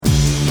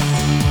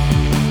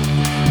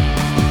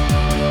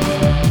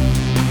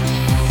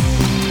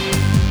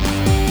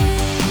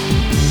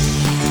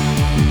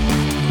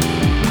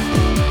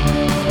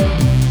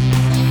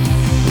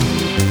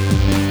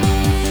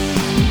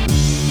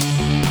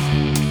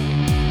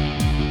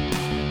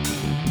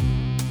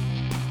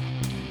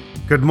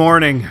Good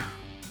morning.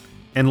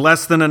 In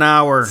less than an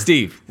hour.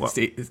 Steve,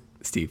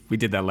 we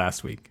did that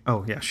last week.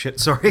 Oh yeah,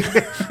 shit. Sorry.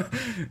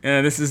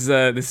 This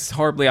is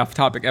horribly off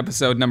topic.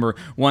 Episode number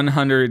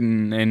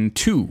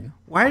 102.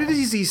 Why did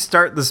he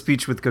start the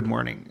speech with "Good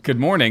morning"? Good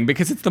morning,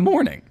 because it's the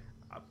morning.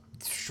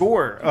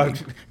 Sure.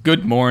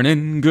 Good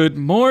morning. Good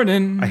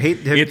morning. I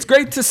hate it. It's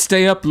great to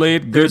stay up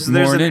late. Good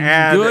morning. An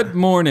ad, good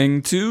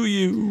morning to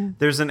you.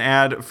 There's an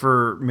ad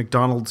for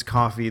McDonald's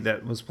coffee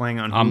that was playing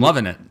on Hulu, I'm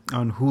loving it.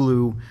 On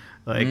Hulu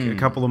like a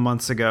couple of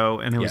months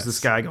ago, and it was Yes. this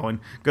guy going,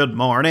 "Good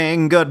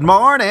morning, good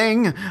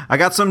morning. I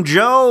got some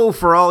Joe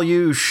for all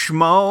you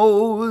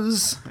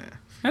schmoes."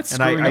 That's And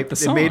screwing up the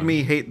song. It made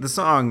me hate the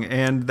song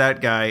and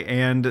that guy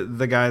and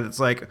the guy that's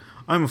like,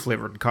 "I'm a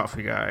flavored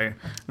coffee guy,"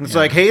 and it's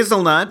like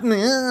hazelnut.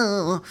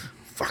 No.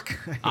 Fuck.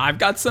 I've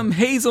got some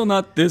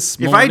hazelnut this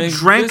If I morning.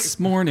 drank- this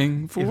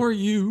morning for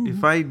you.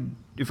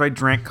 If I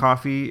drank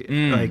coffee,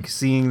 like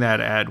seeing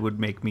that ad would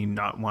make me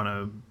not want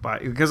to buy,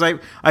 because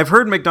I've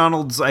heard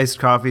McDonald's iced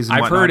coffees and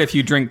I've whatnot. heard if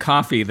you drink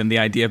coffee, then the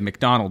idea of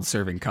McDonald's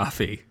serving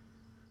coffee.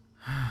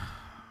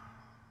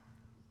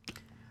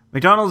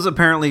 McDonald's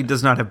apparently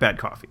does not have bad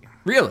coffee.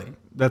 Really?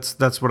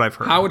 That's what I've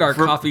heard. How would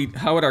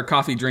our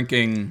coffee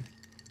drinking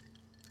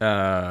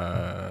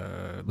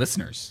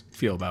listeners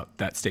feel about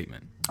that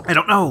statement? I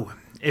don't know.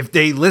 If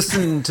they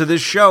listen to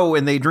this show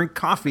and they drink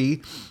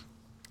coffee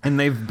and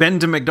they've been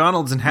to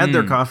McDonald's and had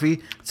their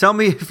coffee, tell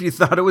me if you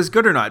thought it was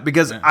good or not,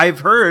 because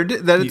I've heard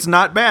that it's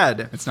not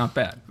bad. It's not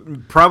bad.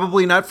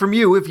 Probably not from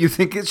you if you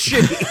think it's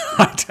shitty.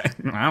 I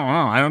don't know.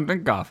 I don't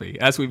drink coffee,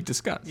 as we've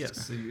discussed.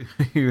 Yes, so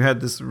you had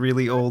this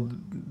really old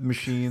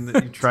machine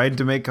that you tried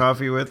to make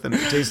coffee with, and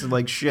it tasted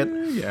like shit.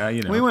 Yeah,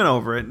 you know. We went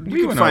over it.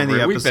 We went over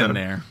it. We've been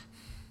there.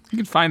 You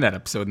can find that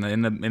episode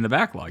in the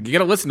backlog. You got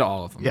to listen to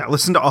all of them. Yeah,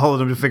 listen to all of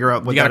them to figure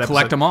out what. You got to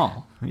collect them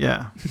all.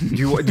 Yeah. Do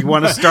you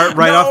want to start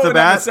right No, off the not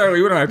bat?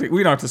 necessarily.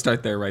 We don't have to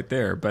start there right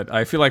there. But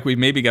I feel like we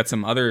maybe got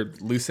some other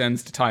loose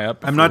ends to tie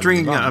up. I'm not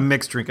drinking a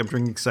mixed drink. I'm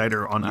drinking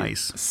cider on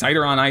ice.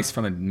 Cider on ice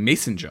from a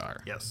mason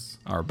jar. Yes.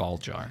 Our ball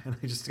jar.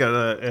 I just got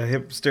a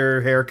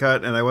hipster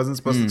haircut, and I wasn't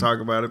supposed to talk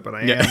about it, but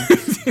I am.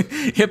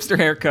 Hipster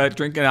haircut,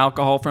 drinking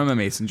alcohol from a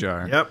mason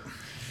jar. Yep.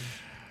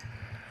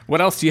 What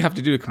else do you have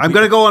to do to complete? I'm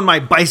going to go on my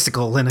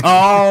bicycle.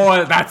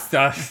 Oh, that's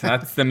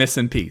the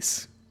missing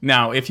piece.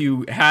 Now, if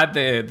you had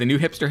the new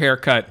hipster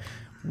haircut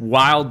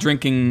while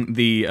drinking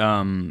the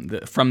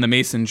from the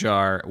mason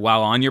jar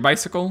while on your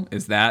bicycle,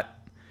 is that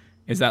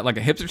like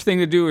a hipster thing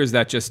to do, or is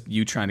that just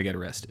you trying to get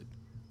arrested?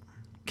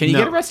 Can you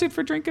No. get arrested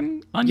for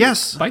drinking on your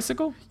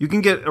bicycle? You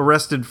can get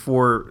arrested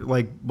for,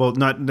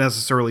 not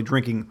necessarily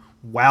drinking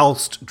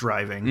whilst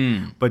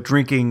driving, but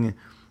drinking...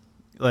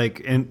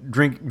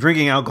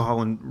 drinking alcohol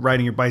and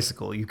riding your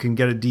bicycle. You can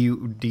get a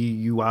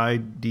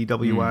DUI,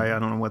 DWI. I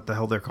don't know what the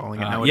hell they're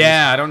calling it nowadays.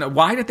 Yeah, I don't know.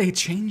 Why did they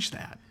change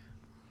that?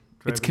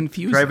 It's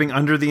confusing. Driving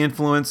under the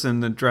influence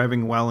and then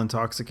driving while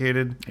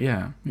intoxicated.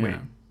 Yeah. Wait.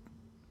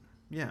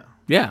 Yeah.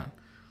 Yeah.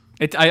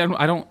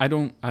 I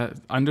don't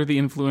under the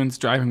influence,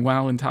 driving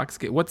while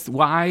intoxicated.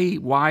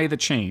 Why the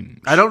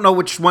change? I don't know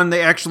which one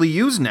they actually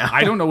use now.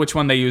 I don't know which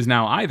one they use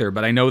now either,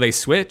 but I know they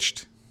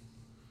switched.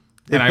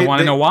 And I want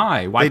to know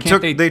why. Why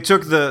can't they? They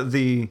took the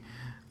the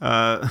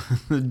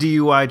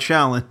DUI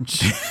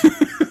challenge.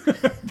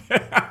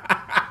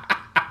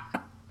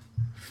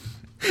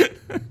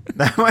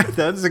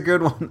 That's a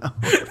good one.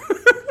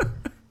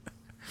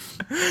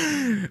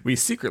 We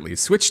secretly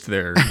switched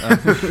their.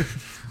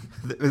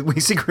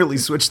 We secretly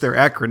switched their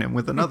acronym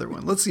with another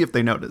one. Let's see if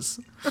they notice.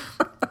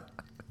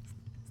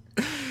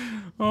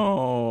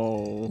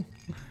 Oh.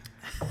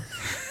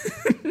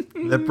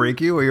 Did that break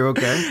you? Are you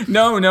okay?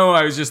 No.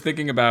 I was just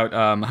thinking about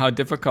how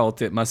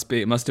difficult it must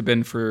have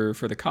been for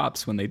the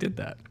cops when they did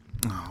that.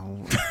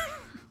 Oh.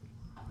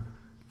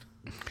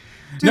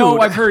 No,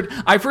 I've heard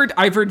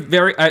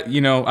very. I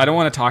don't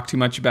want to talk too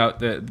much about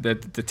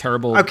the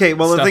terrible. Okay,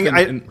 well, the stuff thing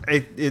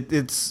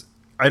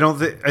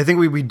I think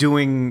we'd be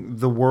doing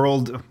the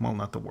world, well,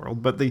 not the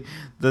world, but the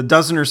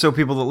dozen or so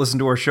people that listen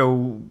to our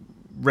show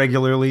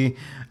regularly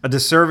a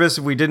disservice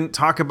if we didn't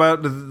talk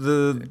about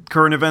the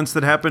current events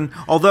that happen.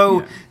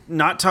 Although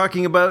not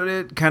talking about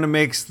it kind of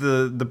makes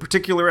the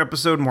particular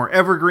episode more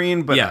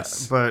evergreen. But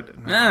yes, well,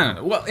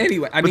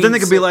 anyway, but then they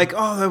could be like,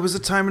 oh, that was a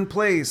time and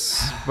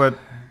place, but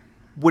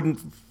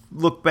wouldn't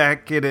look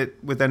back at it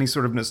with any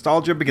sort of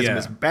nostalgia because of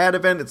this bad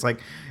event. It's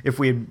like if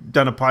we had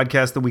done a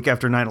podcast the week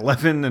after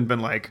 9/11 and been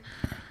like,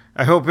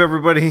 I hope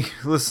everybody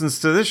listens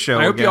to this show.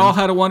 I hope you all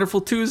had a wonderful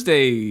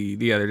Tuesday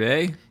the other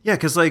day. Yeah,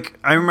 because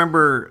I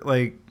remember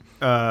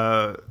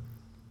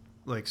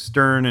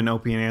Stern and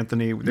Opie and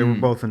Anthony. They were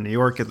both in New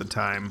York at the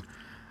time,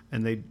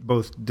 and they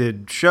both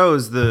did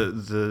shows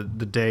the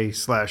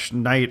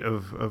day/night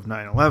of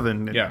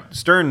 9/11. Yeah,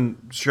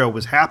 Stern's show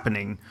was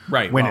happening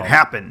when it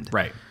happened.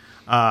 Right.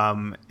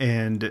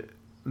 And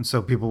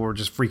so people were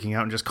just freaking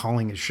out and just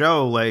calling his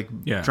show,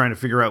 trying to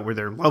figure out where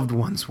their loved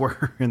ones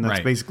were. And that's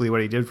basically what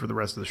he did for the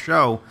rest of the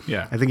show.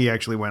 Yeah. I think he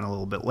actually went a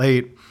little bit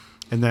late.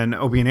 And then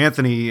Opie and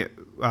Anthony,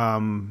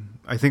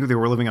 I I think they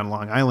were living on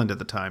Long Island at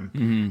the time,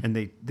 and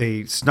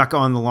they snuck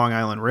on the Long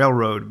Island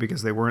Railroad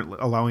because they weren't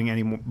allowing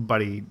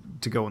anybody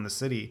to go in the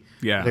city.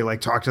 Yeah. They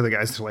like talked to the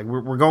guys. They're like,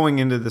 we're going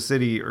into the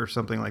city or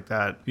something like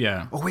that.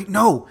 Yeah. Oh wait,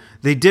 no,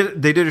 they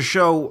did a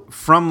show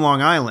from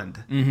Long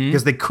Island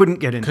because they couldn't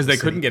get into. Because they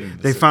couldn't get into.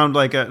 They found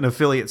like an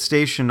affiliate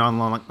station on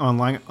Long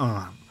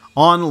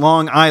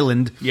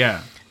Island.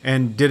 Yeah.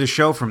 And did a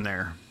show from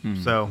there.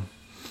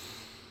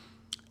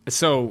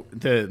 So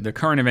the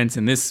current events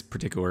in this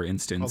particular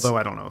instance. Although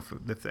I don't know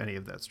if any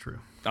of that's true.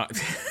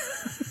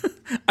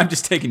 I'm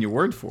just taking your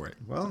word for it.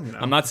 Well,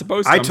 I'm not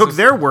supposed to. I took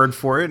their word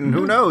for it, and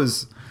who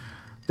knows?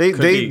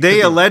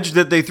 They alleged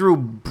that they threw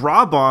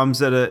bra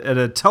bombs at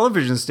a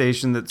television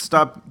station that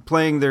stopped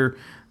playing their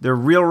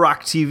Real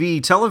Rock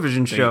TV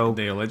television show.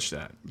 They alleged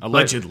that.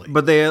 Allegedly.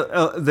 But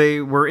they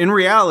were in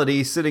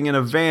reality sitting in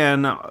a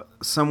van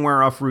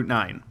somewhere off Route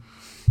 9.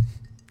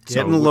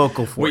 Getting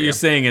local for what you. You're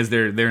saying is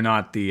they're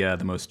not the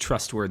most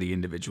trustworthy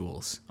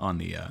individuals on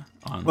the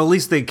on. Well, at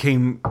least they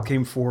came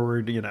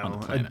forward,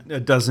 a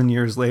dozen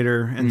years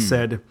later and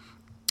said,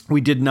 we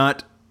did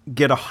not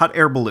get a hot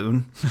air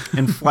balloon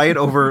and fly it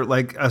over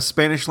like a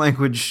Spanish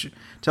language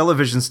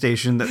television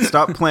station that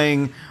stopped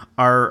playing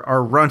our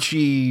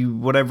raunchy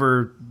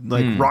whatever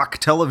rock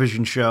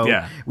television show.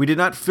 Yeah. We did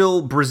not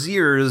fill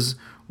braziers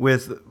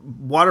with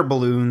water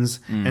balloons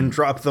and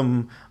drop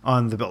them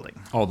on the building.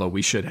 Although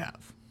we should have.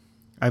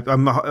 I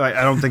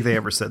don't think they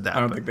ever said that. I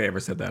don't think they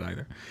ever said that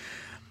either.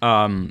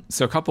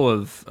 So a couple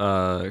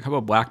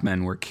of black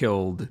men were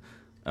killed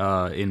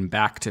in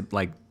back to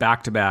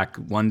back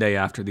one day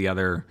after the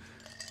other.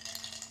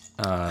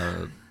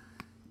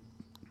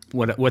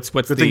 What's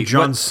Good thing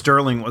John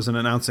Sterling wasn't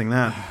announcing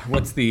that.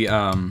 What's the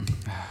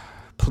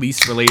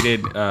police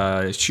related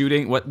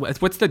shooting?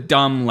 What's the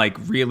dumb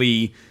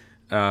really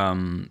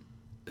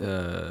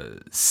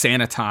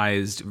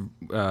sanitized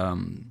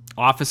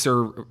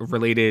officer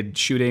related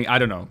shooting? I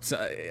don't know.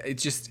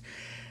 It's just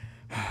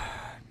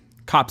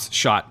cops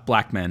shot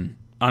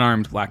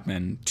unarmed black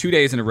men 2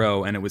 days in a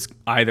row, and it was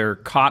either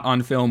caught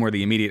on film or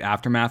the immediate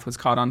aftermath was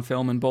caught on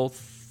film in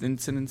both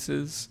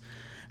incidences.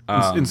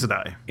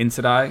 Incidai.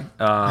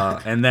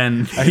 And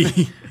then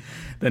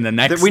then the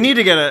next. We need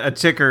to get a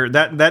ticker.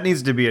 That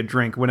needs to be a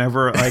drink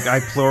whenever I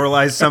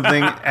pluralize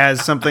something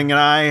as something and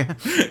I.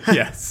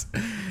 Yes.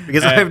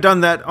 Because I have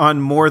done that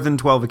on more than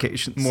 12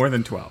 occasions. More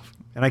than 12.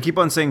 And I keep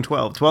on saying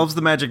 12. 12's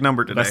the magic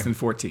number today. Less than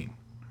 14.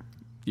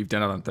 You've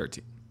done it on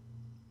 13.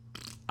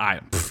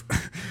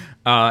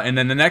 And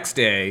then the next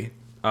day,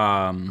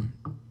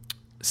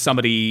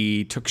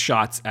 somebody took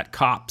shots at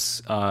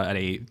cops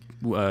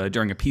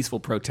during a peaceful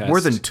protest. More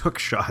than took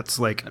shots,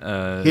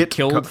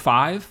 killed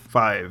five.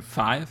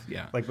 Five,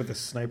 yeah. Like with a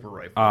sniper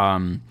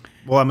rifle.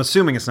 Well, I'm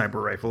assuming a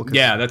sniper rifle.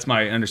 Yeah, that's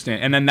my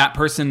understanding. And then that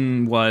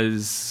person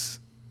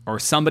or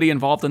somebody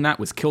involved in that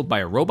was killed by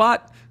a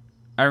robot.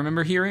 I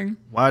remember hearing.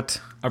 What?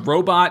 A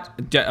robot,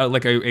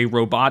 like a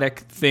robotic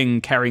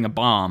thing carrying a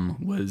bomb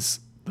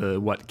was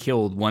what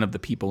killed one of the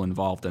people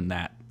involved in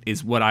that,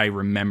 is what I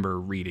remember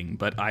reading,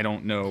 but I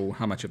don't know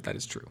how much of that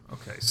is true.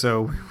 Okay,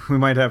 so we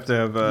might have to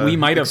have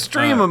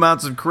extreme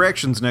amounts of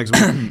corrections next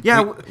week.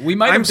 Yeah, we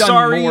might have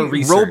done more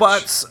research.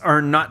 Robots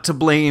are not to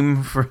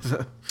blame for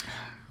the...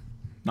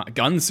 Not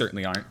guns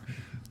certainly aren't.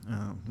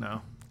 Oh,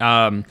 no.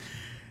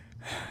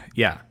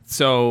 Yeah,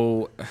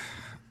 so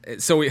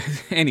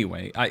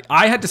anyway,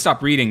 I had to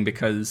stop reading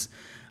because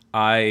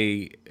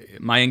my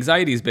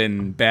anxiety's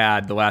been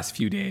bad the last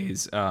few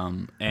days,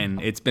 and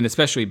it's been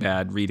especially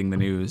bad reading the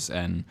news,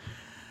 and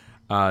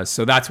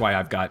so that's why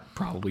I've got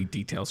probably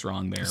details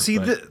wrong there. See,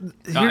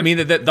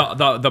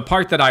 the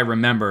part that I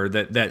remember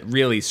that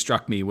really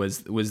struck me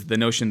was the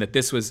notion that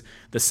this was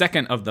the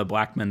second of the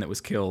black men that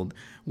was killed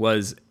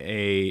was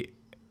a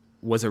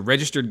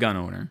registered gun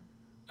owner.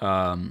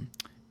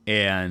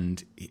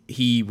 And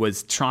he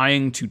was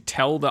trying to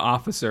tell the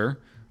officer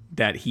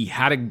that he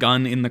had a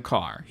gun in the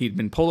car. He'd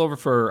been pulled over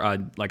for a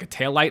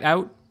taillight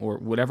out or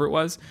whatever it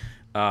was.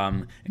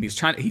 And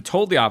he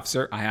told the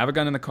officer, I have a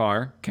gun in the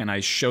car. Can I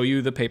show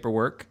you the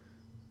paperwork?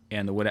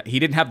 And he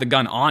didn't have the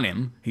gun on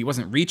him. He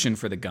wasn't reaching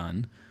for the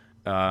gun.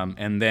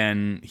 And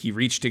then he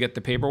reached to get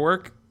the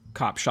paperwork.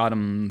 Cop shot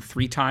him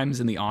 3 times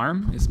in the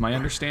arm, is my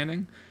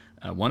understanding.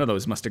 One of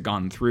those must have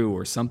gone through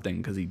or something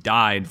because he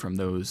died from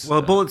those.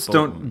 Well, bullets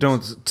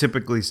don't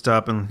typically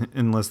stop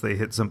unless they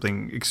hit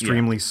something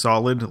extremely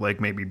solid, like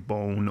maybe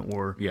bone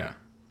or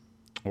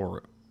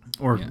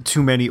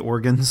too many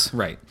organs.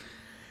 Right.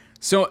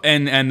 So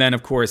and then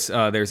of course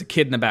there's a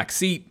kid in the back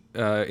seat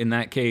in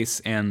that case,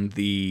 and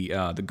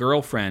the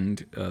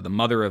girlfriend, the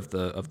mother of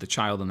the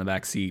child in the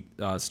back seat,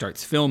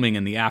 starts filming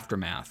in the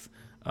aftermath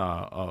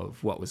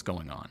of what was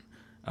going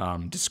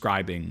on,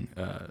 describing.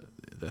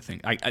 The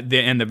thing.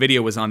 And the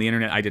video was on the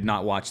internet. I did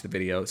not watch the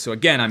video. So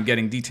again, I'm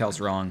getting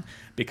details wrong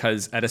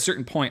because at a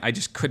certain point, I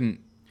just couldn't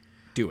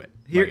do it.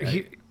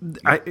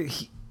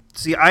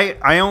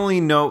 I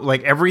only know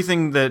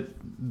everything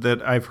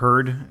that I've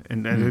heard,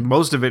 and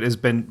most of it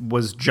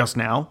was just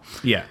now.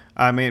 Yeah.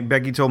 I mean,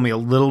 Becky told me a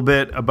little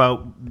bit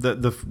about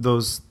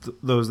those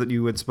that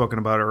you had spoken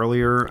about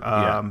earlier,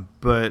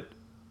 but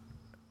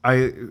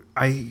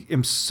I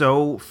am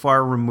so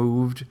far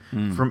removed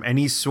from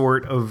any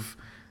sort of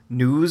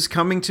news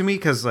coming to me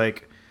because,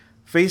 like,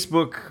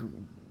 Facebook,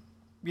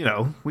 you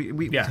know,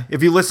 we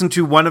if you listen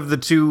to one of the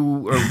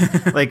two,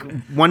 or like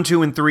 1,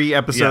 2, and 3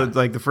 episodes,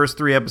 like the first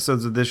 3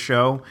 episodes of this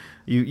show,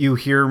 you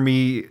hear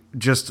me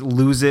just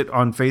lose it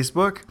on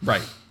Facebook,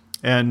 Right.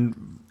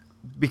 and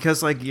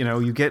because, like, you know,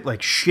 you get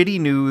like shitty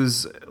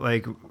news,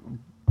 like,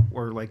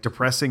 or like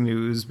depressing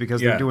news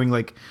because they're doing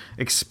like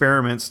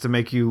experiments to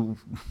make you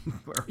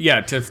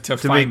to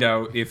find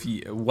out if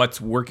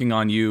what's working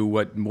on you,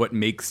 what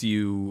makes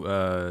you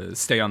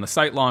stay on the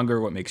site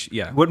longer, what makes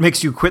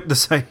you quit the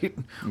site.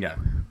 Yeah.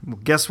 Well,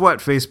 guess what,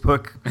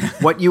 Facebook?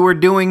 What you were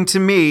doing to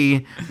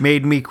me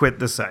made me quit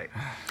the site.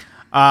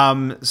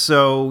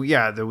 So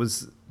yeah, there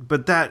was,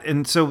 but that,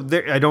 and so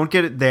there, I don't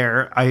get it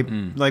there. I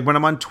like when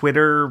I'm on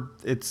Twitter,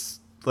 it's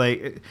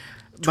like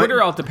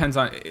Twitter all depends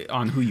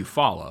on who you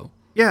follow.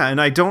 Yeah,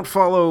 and I don't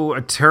follow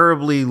a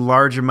terribly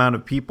large amount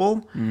of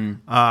people.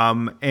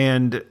 And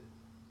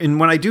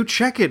when I do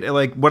check it,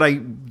 like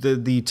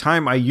the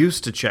time I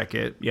used to check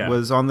it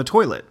was on the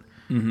toilet.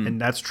 And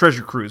that's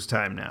Treasure Cruise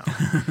time now.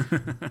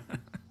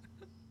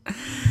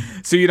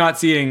 So you're not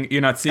seeing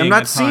I'm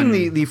not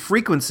seeing the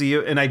frequency,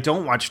 and I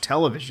don't watch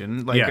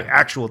television, like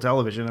actual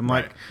television. I'm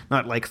like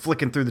not like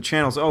flicking through the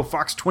channels. Oh,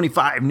 Fox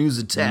 25 News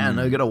at 10.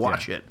 I got to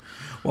watch it.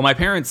 Well, my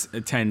parents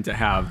tend to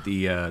have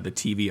the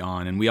TV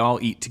on, and we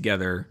all eat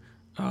together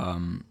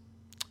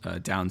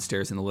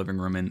downstairs in the living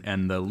room, and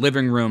in the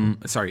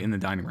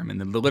dining room, and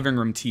the living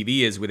room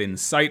TV is within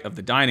sight of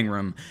the dining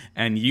room,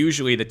 and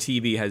usually the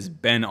TV has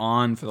been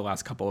on for the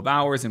last couple of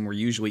hours, and we're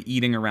usually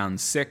eating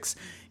around 6.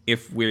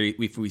 If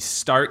we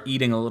start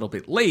eating a little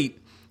bit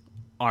late,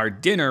 our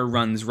dinner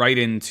runs right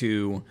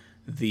into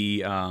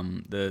the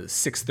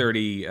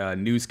 6:30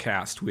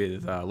 newscast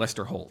with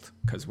Lester Holt,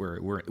 because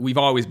we've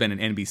always been an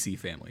NBC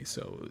family,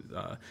 so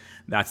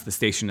that's the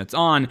station that's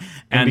on.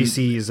 And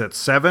NBC is at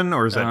 7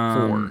 or is that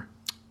 4?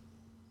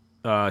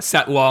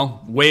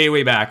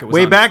 Way back. It was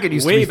it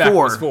used to be 4. Back it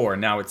was 4.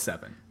 Now it's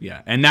 7.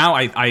 Yeah, and now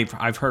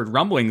I've heard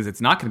rumblings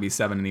it's not going to be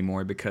 7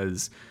 anymore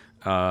because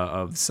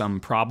of some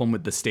problem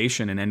with the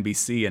station and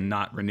NBC and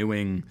not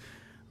renewing.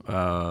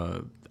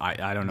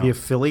 I don't know. The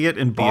affiliate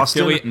in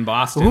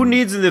Boston? Who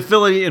needs an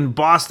affiliate in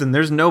Boston?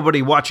 There's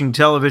nobody watching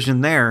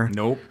television there.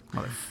 Nope.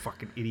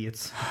 Motherfucking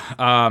idiots.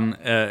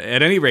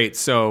 At any rate,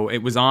 so it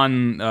was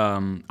on,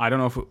 I don't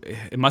know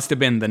if it must have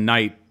been the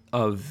night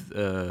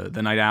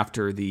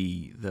after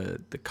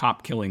the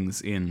cop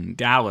killings in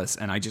Dallas,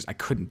 and I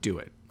couldn't do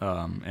it.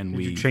 Did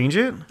you change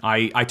it?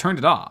 I turned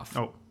it off.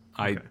 Oh.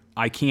 Okay.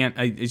 I can't.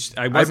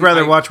 I'd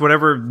rather watch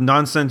whatever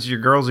nonsense your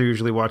girls are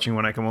usually watching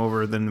when I come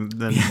over than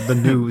the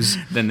news.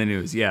 Than the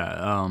news,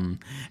 yeah.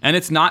 And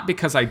it's not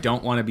because I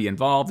don't want to be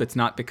involved. It's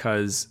not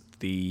because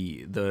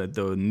the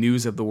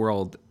news of the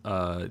world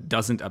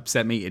doesn't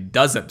upset me. It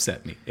does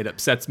upset me. It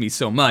upsets me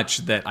so much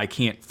that I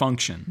can't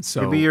function.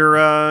 So maybe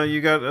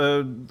you got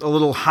a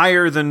little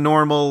higher than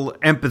normal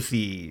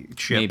empathy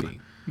chip. Maybe.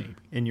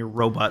 In your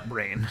robot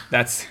brain.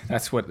 That's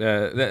what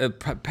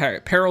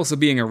perils of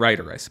being a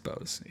writer, I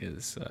suppose,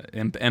 is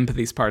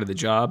empathy is part of the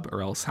job,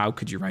 or else how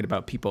could you write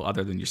about people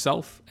other than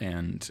yourself?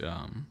 And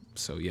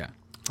so, yeah.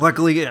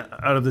 Luckily,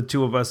 out of the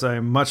two of us, I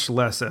am much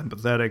less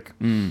empathetic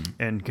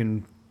and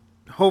can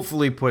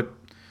hopefully put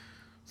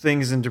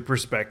things into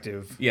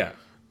perspective. Yeah.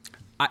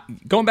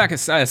 Going back a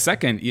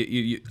second,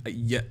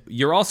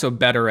 you're also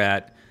better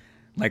at,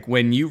 like,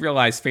 when you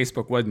realized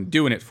Facebook wasn't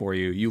doing it for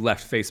you, you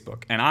left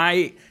Facebook. And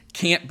I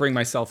can't bring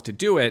myself to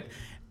do it.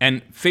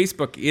 And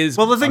Facebook is...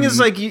 Well, the thing is,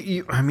 like,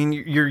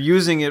 you're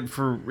using it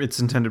for its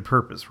intended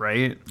purpose,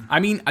 right? I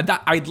mean,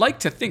 I'd like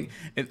to think...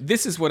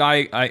 This is what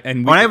I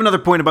have another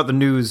point about the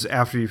news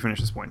after you finish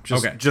this point.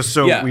 Just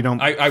so we don't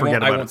forget about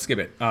it. I won't skip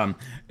it.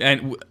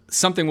 And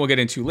something we'll get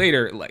into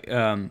later. Like,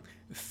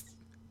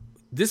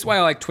 this is why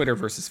I like Twitter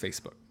versus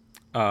Facebook.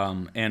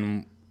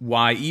 And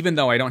why, even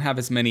though I don't have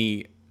as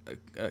many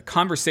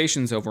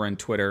conversations over on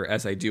Twitter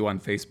as I do on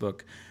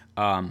Facebook,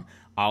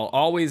 I'll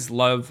always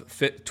love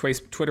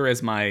Twitter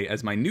as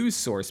my news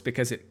source,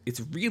 because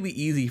it's really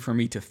easy for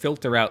me to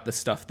filter out the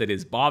stuff that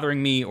is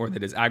bothering me or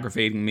that is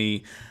aggravating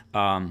me,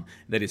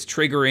 that is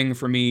triggering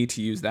for me,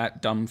 to use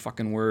that dumb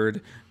fucking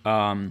word.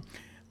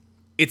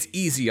 It's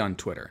easy on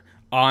Twitter.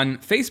 On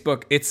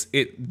Facebook,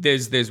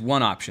 there's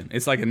one option.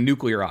 It's like a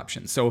nuclear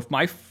option. So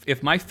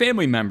if my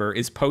family member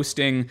is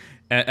posting,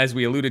 as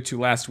we alluded to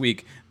last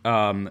week,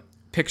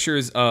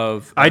 pictures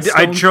of... I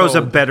chose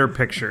a better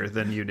picture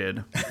than you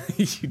did.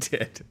 You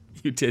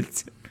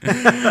did.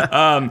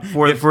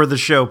 For the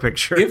show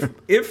picture.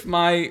 If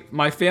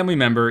my family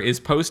member is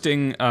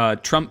posting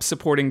Trump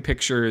supporting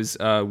pictures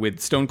with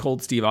Stone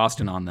Cold Steve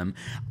Austin on them,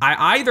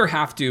 I either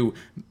have to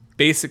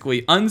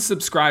basically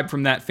unsubscribe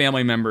from that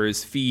family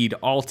member's feed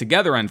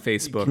altogether on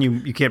Facebook.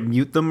 You can't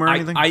mute them or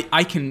anything?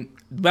 I can...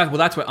 Well,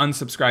 that's what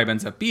unsubscribe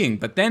ends up being.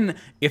 But then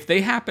if they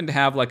happen to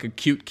have like a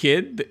cute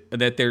kid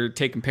that they're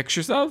taking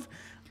pictures of,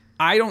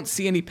 I don't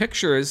see any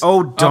pictures.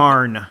 Oh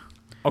darn.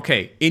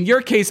 Okay, in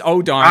your case,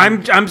 oh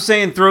darn. I'm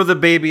saying throw the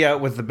baby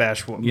out with the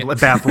bashful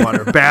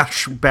bathwater,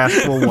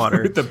 bashful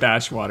water. With the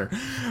bash water.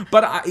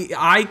 But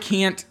I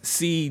can't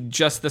see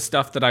just the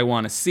stuff that I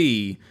want to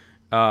see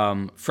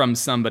from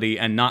somebody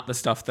and not the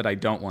stuff that I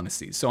don't want to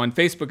see. So on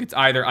Facebook, it's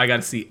either I got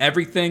to see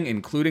everything,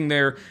 including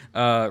their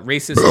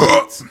racist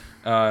tweets,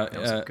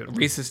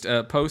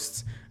 racist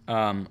posts,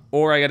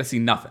 or I got to see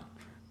nothing.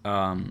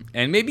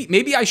 And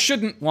maybe I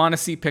shouldn't want to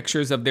see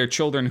pictures of their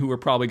children who are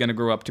probably going to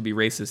grow up to be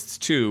racists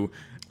too.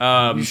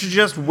 You should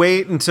just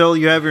wait until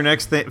you have your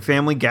next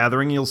family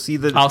gathering. You'll see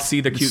the I'll see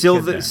the cute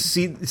kid then.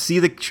 see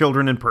the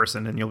children in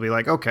person, and you'll be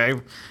like, okay,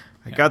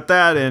 I got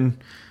that.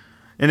 And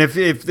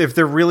if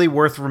they're really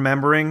worth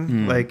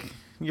remembering, like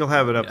you'll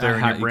have it up there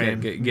in your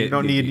brain. You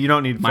don't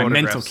need my photographs.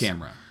 mental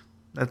camera.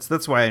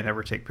 That's why I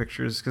never take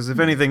pictures, because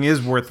if anything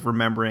is worth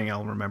remembering,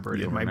 I'll remember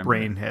it in my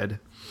brain head.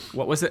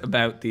 What was it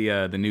about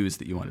the news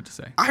that you wanted to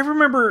say? I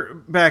remember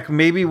back,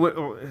 maybe I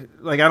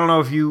don't know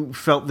if you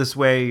felt this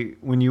way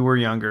when you were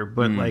younger,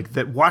 but like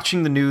that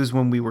watching the news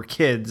when we were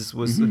kids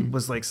was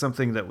like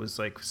something that was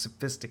like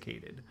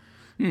sophisticated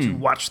to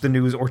watch the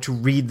news or to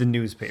read the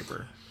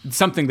newspaper.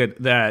 Something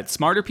that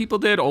smarter people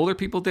did, older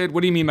people did.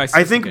 What do you mean by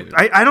I think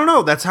sophisticated? I don't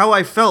know. That's how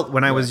I felt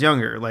when I was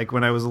younger, like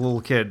when I was a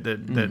little kid.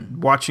 That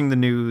watching the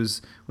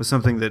news was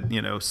something that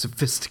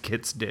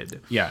sophisticates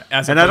did. Yeah,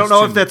 and I don't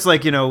know if that's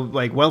like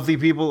like wealthy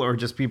people or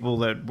just people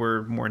that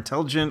were more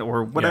intelligent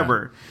or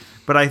whatever. Yeah.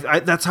 But I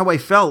that's how I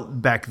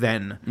felt back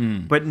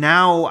then. But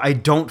now I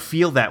don't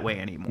feel that way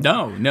anymore.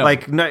 No,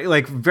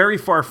 like very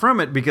far from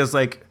it, because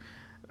like.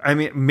 I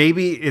mean,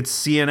 maybe it's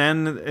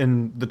CNN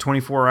and the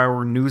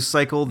 24-hour news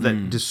cycle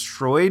that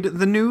destroyed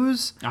the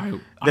news,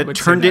 that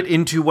turned it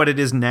into what it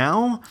is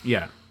now.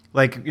 Yeah.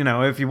 Like,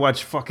 if you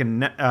watch fucking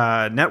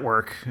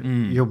Network,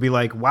 you'll be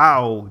like,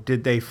 wow,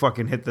 did they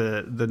fucking hit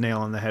the nail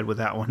on the head with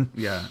that one?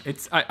 Yeah.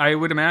 I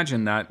would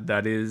imagine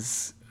that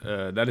is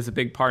a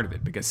big part of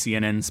it, because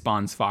CNN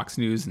spawns Fox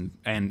News and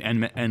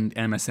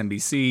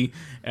MSNBC,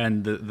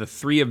 and the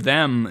three of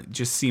them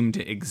just seem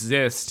to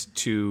exist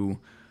to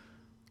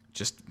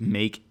just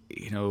make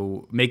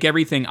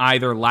everything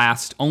either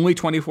last only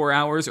 24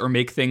 hours or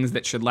make things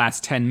that should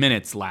last 10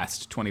 minutes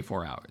last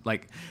 24 hours.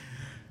 Like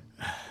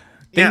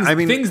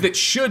things that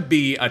should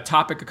be a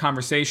topic of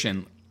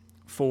conversation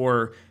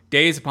for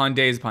days upon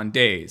days upon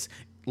days,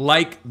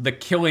 like the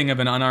killing of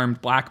an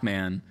unarmed black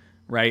man,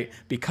 right?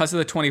 Because of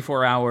the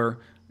 24-hour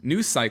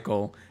news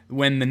cycle,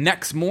 when the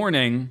next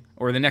morning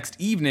or the next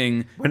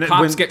evening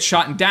cops get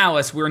shot in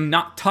Dallas, we're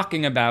not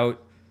talking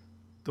about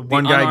the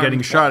one guy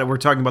getting shot. We're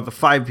talking about the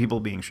 5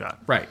 people being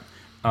shot. Right.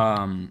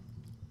 And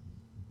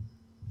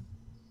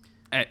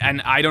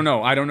I don't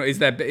know. Is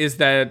that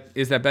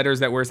better? Is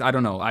that worse? I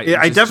don't know.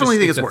 I definitely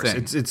think it's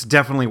worse. It's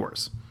definitely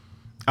worse.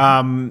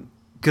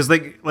 Because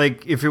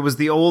like if it was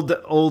the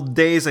old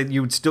days,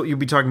 you'd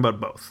be talking about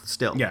both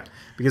still. Yeah.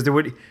 Because there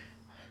would.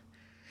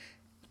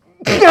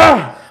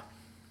 How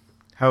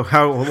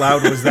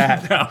loud was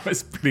that? That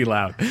was pretty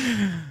loud.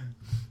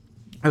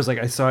 I was like,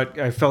 I saw it,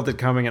 I felt it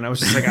coming, and I was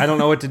just like, I don't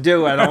know what to do.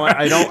 You're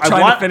trying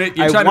to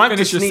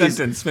finish your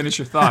sentence, finish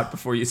your thought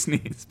before you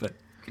sneeze. But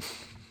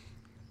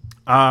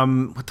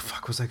what the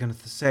fuck was I going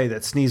to say?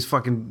 That sneeze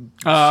fucking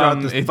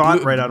shot this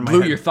thought right out of my head.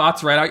 Blew your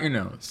thoughts right out your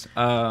nose.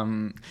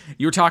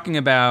 You were talking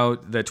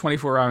about the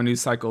 24-hour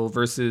news cycle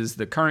versus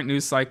the current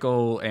news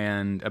cycle,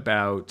 and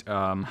about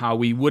how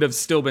we would have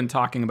still been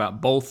talking about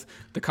both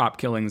the cop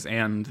killings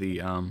and the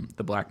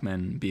black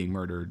men being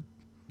murdered.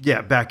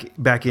 Yeah, back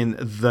in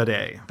the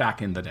day.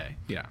 Back in the day,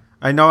 yeah.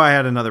 I know I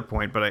had another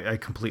point, but I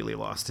completely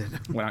lost it.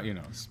 Went out your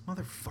nose.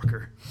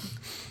 Motherfucker.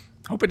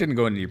 Hope it didn't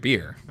go into your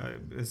beer.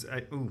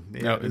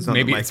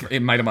 Maybe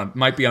it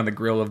might be on the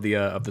grill of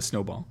the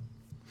snowball.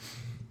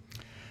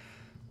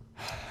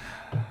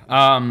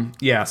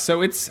 Yeah,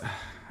 so it's...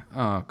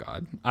 Oh,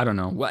 God. I don't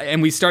know.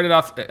 And we started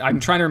off... I'm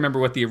trying to remember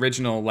what the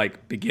original,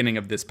 beginning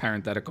of this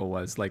parenthetical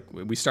was.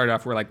 We started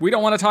off, we're like, we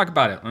don't want to talk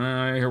about it.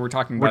 Here we're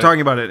talking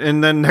about it.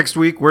 And then next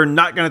week, we're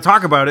not going to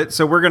talk about it,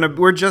 so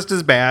we're just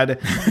as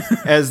bad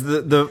as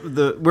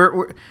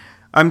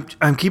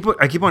I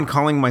keep on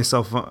calling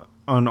myself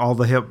on all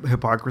the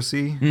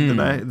hypocrisy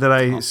that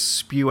I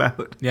spew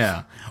out.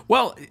 Yeah.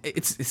 Well,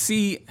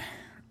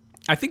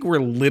 I think we're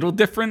a little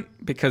different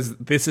because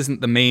this isn't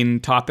the main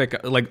topic.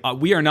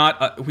 We are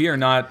not.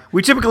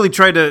 We typically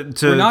try to.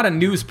 We're not a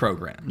news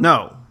program.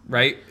 No.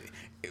 Right.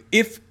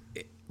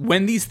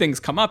 When these things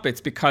come up,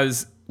 it's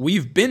because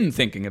we've been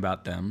thinking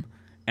about them,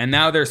 and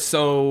now they're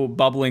so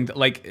bubbling.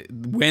 Like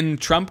when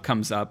Trump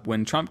comes up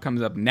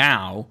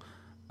now,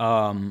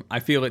 I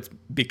feel it's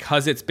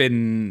because it's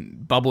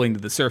been bubbling to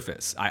the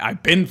surface.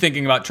 I've been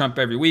thinking about Trump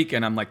every week,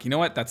 and I'm like, you know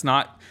what? That's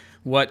not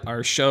what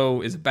our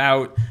show is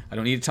about. I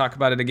don't need to talk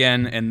about it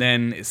again. And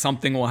then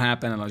something will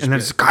happen, and I'll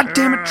just God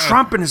damn it,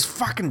 Trump and his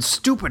fucking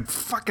stupid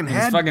fucking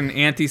head, his fucking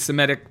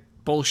anti-Semitic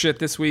bullshit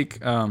this week.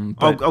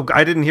 But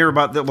I didn't hear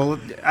about that. Well,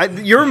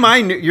 you're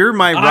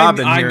my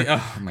Robin here.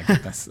 Oh my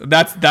goodness,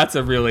 that's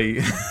a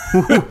really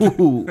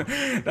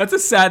that's a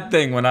sad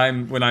thing when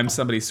I'm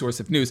somebody's source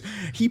of news.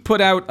 He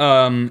put out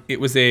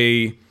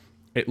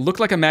it looked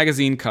like a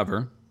magazine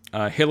cover.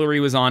 Hillary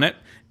was on it,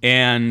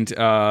 and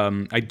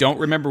I don't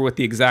remember what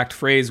the exact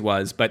phrase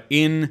was, but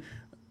in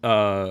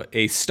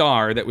a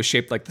star that was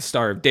shaped like the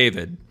Star of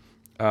David,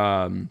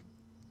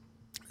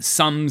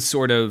 some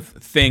sort of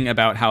thing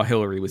about how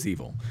Hillary was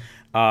evil.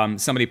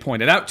 Somebody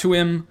pointed out to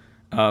him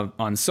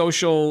on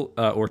social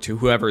or to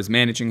whoever is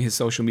managing his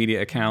social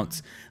media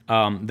accounts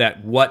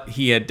that what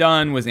he had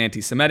done was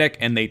anti-Semitic,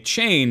 and they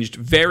changed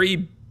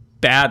very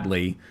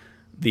badly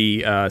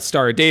the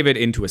Star of David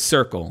into a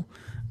circle.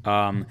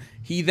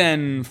 He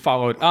then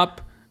followed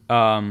up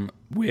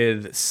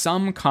with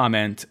some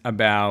comment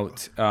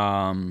about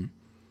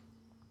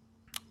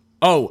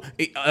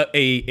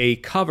a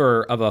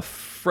cover of a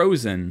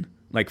Frozen,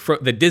 like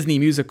the Disney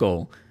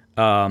musical,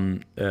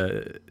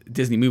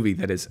 Disney movie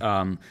that is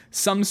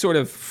some sort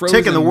of Frozen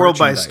taking the world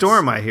by merchandise.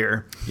 storm, I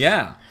hear.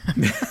 Yeah.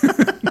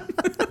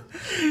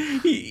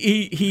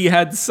 He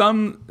had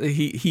some.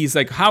 He's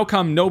like, how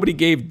come nobody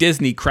gave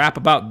Disney crap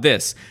about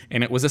this?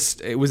 And it was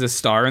a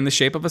star in the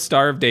shape of a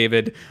Star of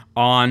David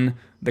on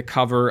the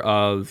cover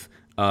of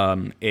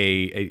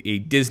a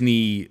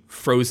Disney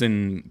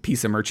Frozen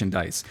piece of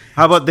merchandise.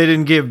 How about they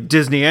didn't give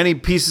Disney any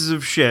pieces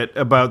of shit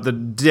about the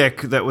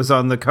dick that was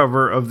on the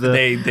cover of the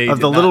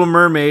Little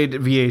Mermaid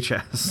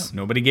VHS?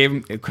 No, nobody gave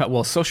him.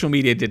 Well, social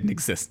media didn't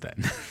exist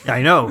then.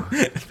 I know.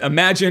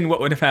 Imagine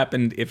what would have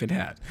happened if it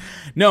had.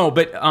 No,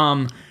 but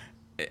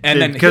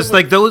and then because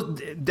like those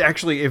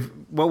actually, if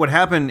what would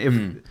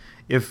happen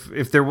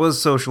if there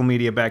was social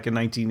media back in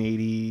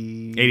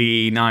 1980,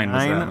 89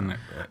 was that one.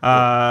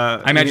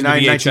 I imagine the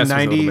VHS was a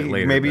little bit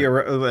later, maybe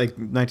but... like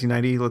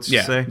 1990. Let's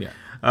just say.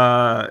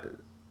 Yeah.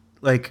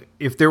 Like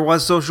if there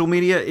was social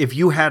media, if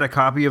you had a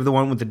copy of the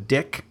one with the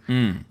dick,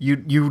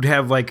 you'd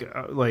have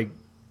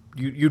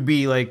you'd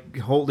be like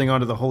holding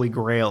onto the Holy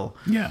Grail.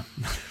 Yeah,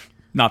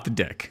 not the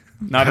dick,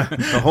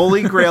 the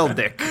Holy Grail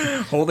dick,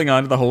 holding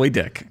on to the holy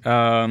dick.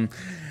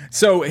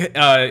 So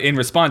in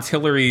response,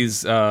 Hillary's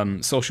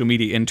social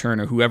media intern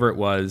or whoever it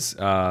was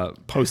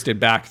posted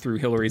back through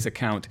Hillary's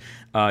account,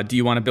 "Do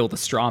you want to build a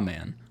straw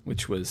man?"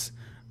 Which was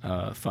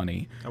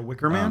funny. A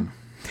wicker man.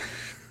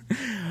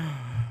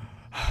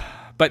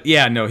 But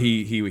yeah, no,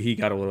 he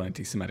got a little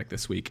anti-Semitic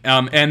this week.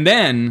 And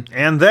then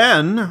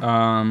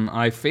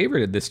I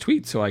favorited this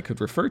tweet so I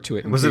could refer to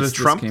it. Was it a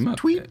Trump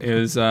tweet? It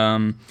was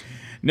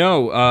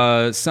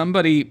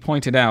somebody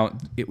pointed out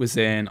it was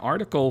an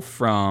article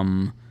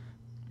from.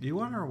 Do you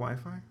want our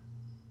Wi-Fi?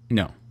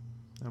 No.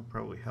 That'll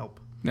probably help.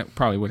 That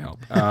probably would help.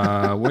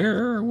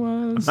 Where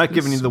was? I'm not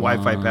giving you the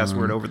Wi-Fi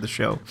password over the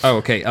show. Oh,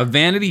 okay. A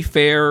Vanity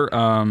Fair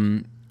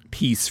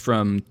piece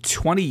from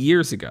 20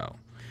 years ago,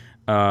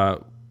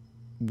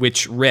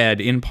 which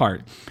read in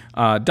part,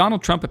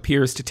 Donald Trump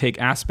appears to take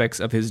aspects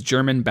of his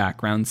German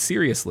background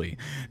seriously.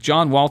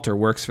 John Walter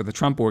works for the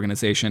Trump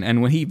Organization,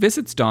 and when he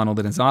visits Donald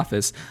in his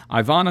office,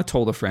 Ivana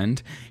told a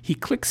friend, he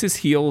clicks his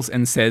heels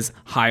and says,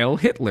 Heil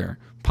Hitler,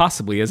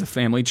 possibly as a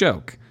family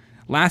joke.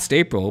 Last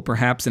April,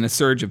 perhaps in a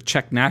surge of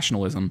Czech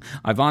nationalism,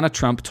 Ivana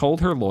Trump told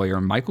her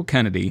lawyer, Michael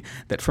Kennedy,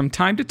 that from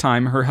time to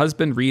time her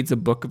husband reads a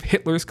book of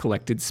Hitler's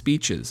collected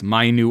speeches,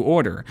 My New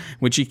Order,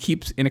 which he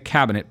keeps in a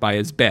cabinet by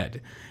his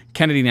bed.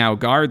 Kennedy now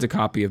guards a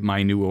copy of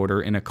My New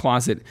Order in a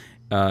closet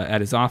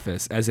at his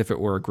office as if it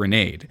were a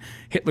grenade.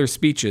 Hitler's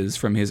speeches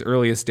from his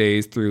earliest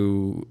days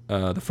through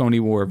the phony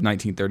war of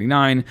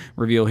 1939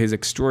 reveal his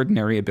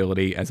extraordinary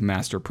ability as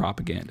master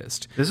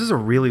propagandist. This is a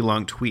really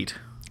long tweet.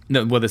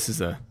 No, well, this is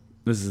the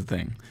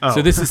thing. Oh.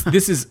 So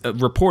this is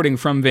reporting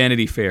from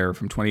Vanity Fair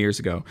from 20 years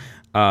ago.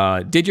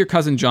 Did your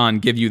cousin John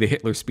give you the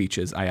Hitler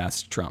speeches? I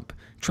asked Trump.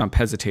 Trump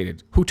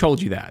hesitated. Who told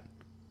you that?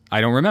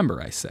 I don't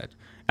remember, I said.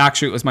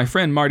 Actually, it was my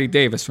friend Marty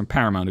Davis from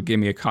Paramount who gave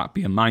me a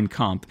copy of Mein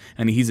Kampf,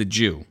 and he's a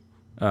Jew.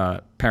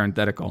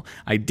 Parenthetical.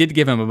 I did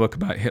give him a book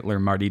about Hitler,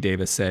 Marty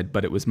Davis said,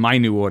 but it was My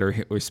New Order,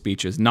 Hitler's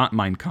speeches, not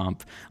Mein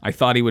Kampf. I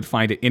thought he would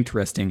find it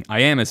interesting. I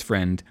am his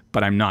friend,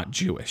 but I'm not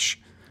Jewish.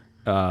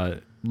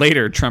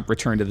 Later, Trump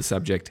returned to the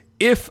subject.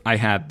 If I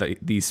had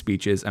these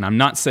speeches, and I'm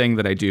not saying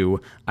that I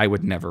do, I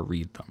would never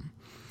read them.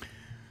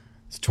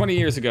 It's 20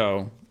 years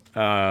ago.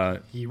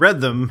 He read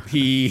them.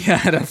 He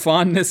had a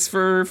fondness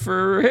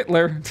for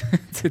Hitler.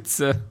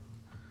 It's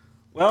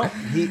well,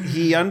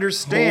 he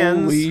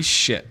understands. Holy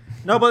shit.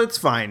 No, but it's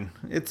fine.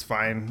 It's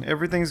fine.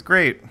 Everything's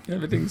great.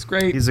 Everything's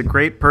great. He's a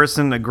great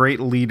person, a great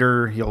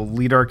leader. He'll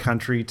lead our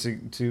country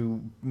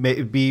to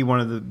be one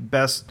of the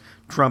best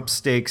Trump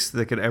steaks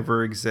that could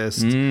ever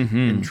exist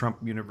in Trump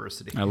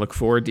University. I look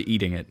forward to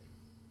eating it.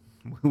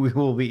 We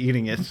will be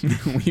eating it.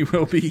 We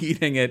will be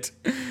eating it.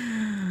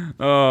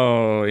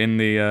 Oh, in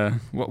the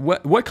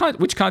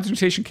which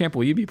concentration camp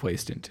will you be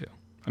placed into?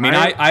 I mean,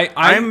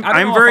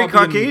 I'm very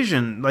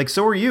Caucasian. Like,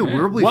 so are you. Yeah.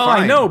 We'll be well,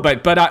 fine. I know,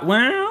 but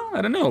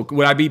I don't know.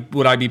 Would I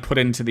be put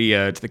into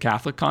the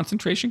Catholic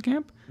concentration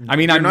camp? I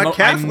mean,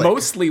 I'm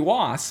mostly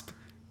WASP.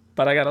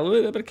 but I got a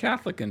little bit of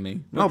Catholic in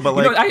me. No, but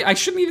You know, like- I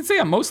shouldn't even say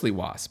I'm mostly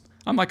WASP.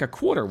 I'm like a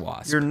quarter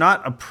WASP. You're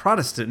not a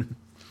Protestant.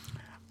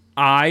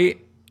 I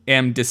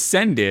am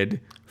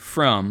descended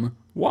from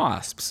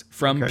WASPs,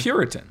 from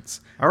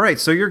Puritans. All right,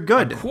 so you're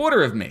good.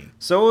 Quarter of me.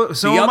 So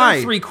The am other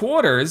I.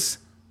 3/4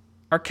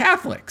 are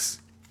Catholics.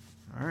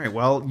 All right,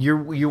 well,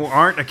 you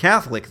aren't a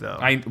Catholic though.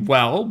 How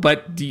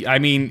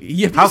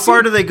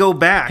far do they go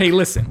back? Hey,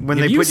 listen. when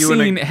have they you put you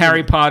seen in a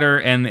Harry Potter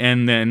and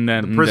then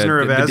the Prisoner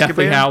of the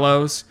Deathly Azkaban?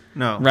 Hallows?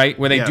 No. Right,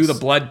 where they do Yes. the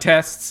blood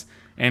tests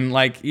and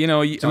like make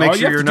all sure you have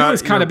you're to do not-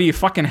 is kind of you're- be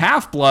fucking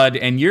half blood,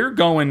 and you're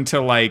going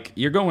to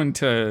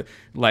Wizard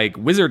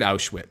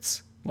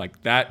Auschwitz,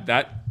 like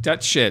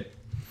that shit.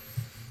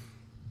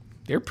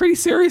 They're pretty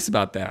serious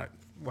about that.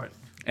 What?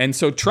 And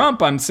so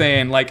Trump, I'm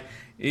saying, like,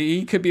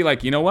 he could be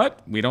like, you know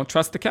what? We don't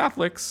trust the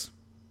Catholics.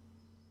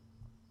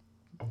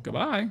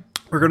 Goodbye.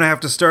 We're gonna have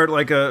to start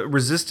like a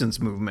resistance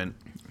movement,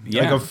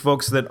 Yeah. like of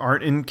folks that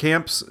aren't in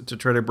camps to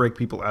try to break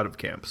people out of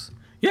camps.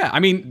 Yeah, I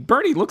mean,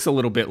 Bernie looks a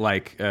little bit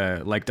like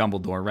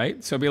Dumbledore,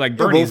 right? So it'd be like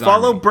We'll Bernie's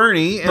follow army.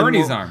 Bernie. And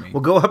Bernie's we'll, army.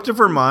 We'll go up to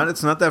Vermont.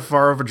 It's not that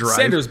far of a drive.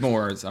 Sanders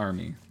Moore's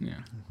army. Yeah.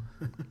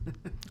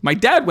 My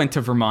dad went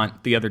to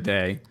Vermont the other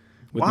day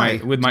with Why? my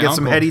To get uncle.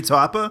 some heady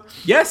tapa.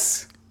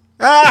 Yes.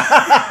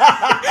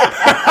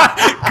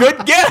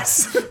 Good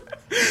guess.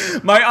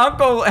 My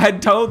uncle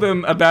had told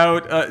him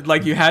about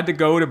like you had to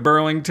go to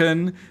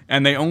Burlington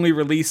and they only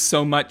released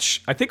so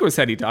much. I think it was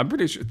Heady Topper. I'm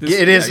pretty sure It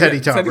is heady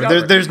it's Heady tapa.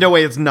 Topper. There's no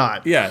way it's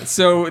not. Yeah,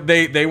 so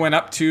they went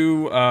up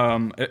to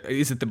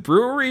is it the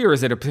brewery or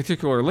is it a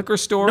particular liquor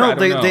store? No, I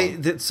don't know.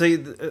 they say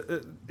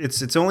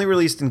it's only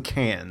released in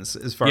cans,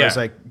 as far Yeah. as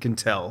I can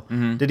tell.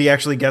 Did he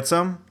actually get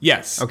some?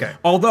 Yes. Okay.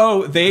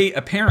 Although they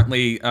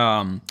apparently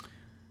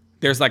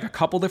there's like a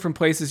couple different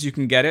places you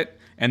can get it,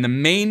 and the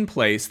main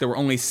place there were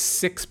only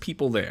 6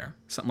 people there,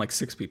 something like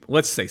 6 people.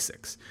 Let's say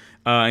 6.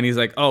 And he's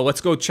like, "Oh,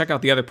 let's go check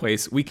out the other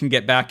place. We can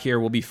get back here.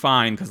 We'll be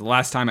fine." Because the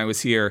last time I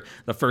was here,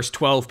 the first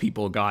 12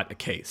 people got a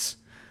case.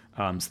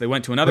 So they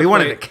went to another. He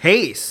wanted a place.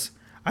 case.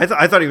 I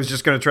thought he was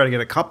just going to try to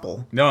get a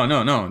couple. No.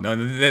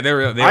 They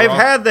were I've all-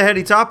 had the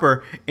heady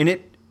topper, and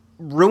it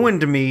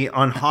ruined me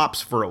on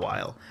hops for a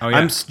while. Oh, yeah.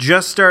 I'm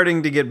just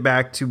starting to get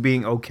back to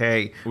being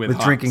okay with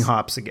hops. drinking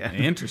hops again.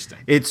 Interesting.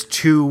 It's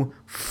too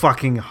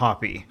fucking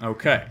hoppy.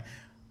 Okay.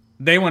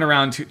 They went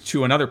around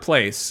to another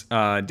place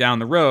down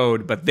the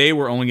road, but they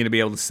were only going to be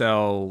able to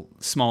sell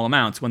small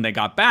amounts. When they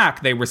got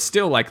back, they were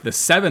still like the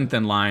 7th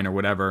in line or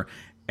whatever.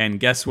 And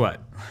guess what?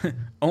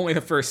 Only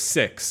the first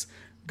 6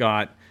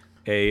 got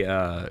a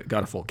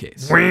full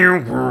case.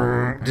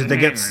 Did they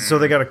get? So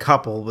they got a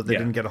couple, but they Yeah.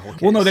 didn't get a whole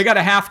case. Well, no, they got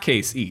a half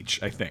case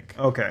each, I think.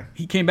 Okay.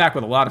 He came back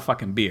with a lot of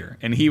fucking beer,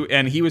 and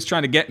he was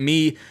trying to get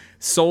me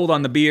sold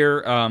on the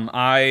beer.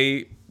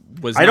 I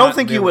don't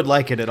think you would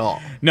like it at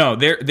all. No,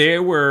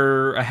 there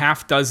were a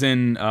half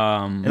dozen.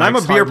 And I'm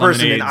a beer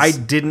person, and I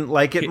didn't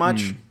like it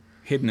much.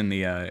 Hidden in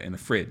the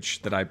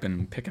fridge that I've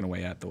been picking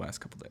away at the last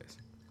couple days.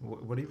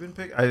 What have you been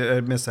picking? I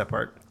missed that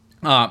part.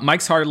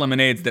 Mike's Hard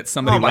Lemonades that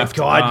somebody Oh my left,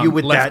 God, you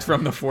with left that.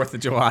 from the 4th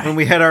of July. When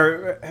we had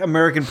our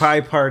American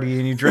Pie party,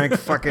 and you drank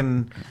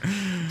fucking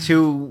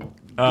the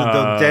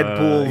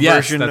Deadpool yes,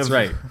 version that's of.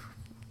 right.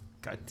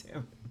 God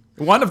damn.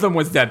 One of them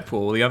was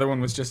Deadpool. The other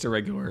one was just a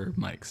regular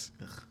Mike's.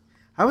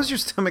 How is your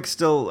stomach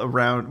still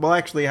around? Well,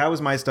 actually, how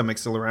is my stomach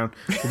still around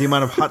with the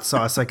amount of hot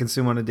sauce I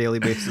consume on a daily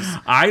basis?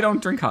 I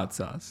don't drink hot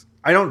sauce.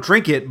 I don't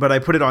drink it, but I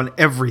put it on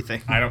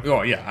everything. I don't.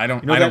 Oh yeah, I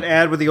don't. You know I that don't,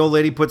 ad where the old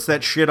lady puts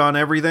that shit on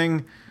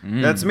everything?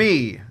 That's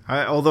me.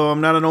 Although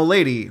I'm not an old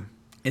lady.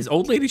 Is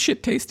old lady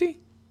shit tasty?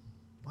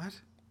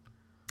 What?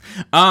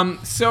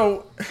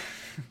 So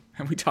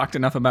have we talked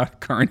enough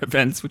about current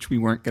events, which we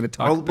weren't going to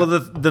talk about? Well,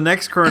 the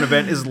next current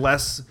event is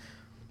less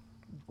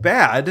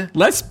bad.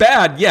 Less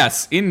bad,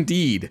 yes,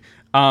 indeed.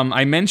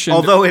 I mentioned.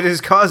 Although it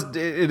has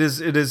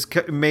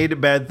made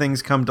bad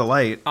things come to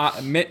light.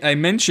 I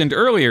mentioned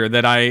earlier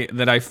that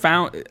I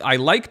found I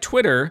like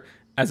Twitter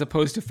as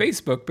opposed to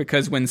Facebook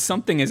because when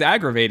something is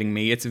aggravating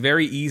me, it's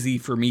very easy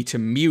for me to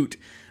mute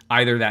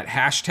either that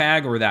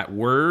hashtag or that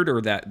word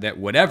or that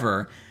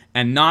whatever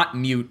and not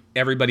mute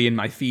everybody in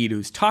my feed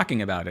who's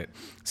talking about it.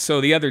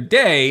 So the other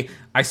day,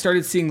 I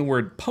started seeing the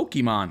word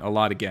Pokemon a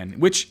lot again,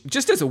 which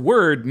just as a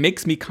word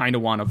makes me kind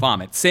of want to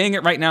vomit. Saying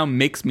it right now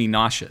makes me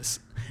nauseous.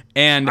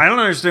 And I don't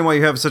understand why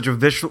you have such a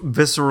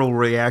visceral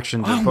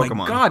reaction to Pokemon. Oh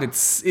my god,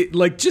 it's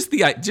like just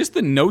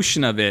the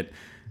notion of it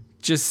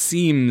just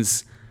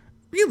seems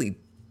really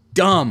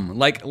dumb.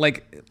 Like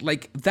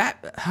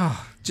that.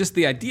 Just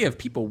the idea of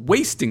people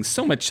wasting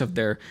so much of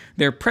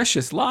their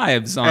precious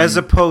lives on, As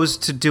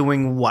opposed to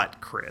doing what,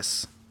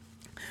 Chris?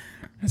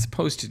 as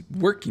opposed to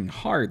working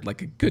hard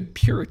like a good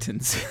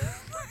Puritan.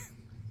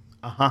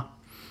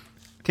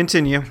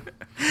 Continue.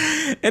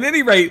 At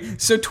any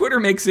rate, so Twitter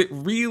makes it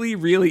really,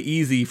 really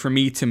easy for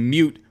me to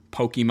mute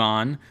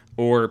Pokemon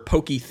or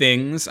Pokey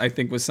Things, I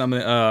think was some.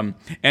 And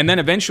then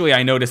eventually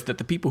I noticed that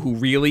the people who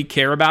really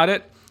care about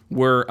it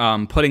were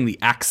putting the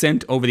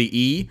accent over the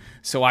E.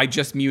 So I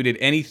just muted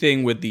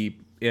anything with the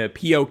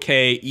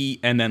P-O-K-E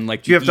and then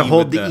like Do you have to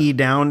hold with the E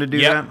down to do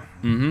Yep.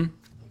 that?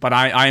 but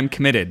I am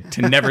committed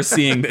to never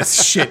seeing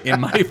this shit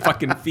in my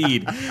fucking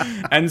feed.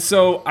 And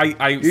so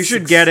You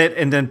should get it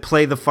and then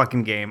play the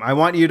fucking game. I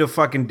want you to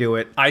fucking do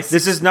it.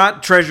 This is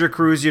not Treasure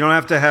Cruise. You don't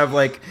have to have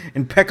like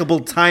impeccable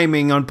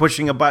timing on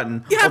pushing a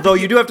button. Yeah, Although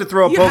you do have to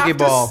throw a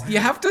Pokeball you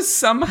have to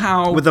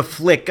somehow with a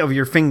flick of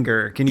your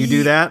finger. Can you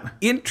do that?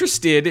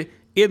 Interested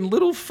in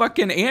little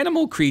fucking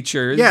animal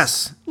creatures.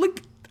 Yes.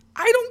 Like,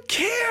 I don't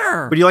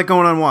care. But you like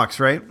going on walks,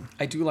 right?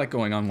 I do like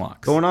going on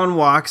walks. Going on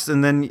walks,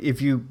 and then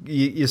if you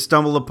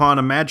stumble upon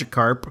a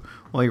Magikarp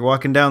while you're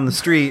walking down the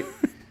street,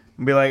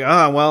 and be like,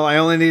 well, I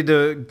only need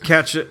to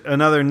catch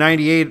another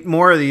 98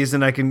 more of these,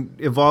 and I can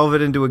evolve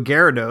it into a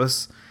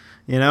Gyarados.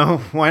 You know,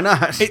 why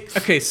not?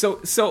 Okay,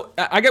 so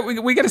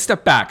we got to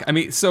step back. I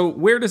mean, so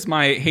where does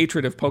my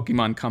hatred of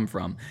Pokemon come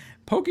from?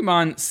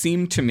 Pokemon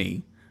seemed to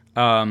me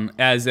well,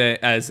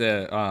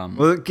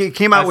 it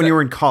came out when you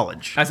were in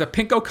college. As a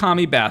Pinko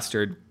Kami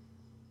bastard,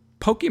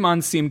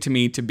 Pokemon seemed to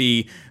me to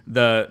be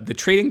the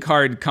trading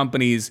card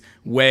company's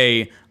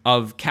way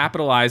of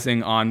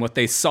capitalizing on what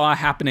they saw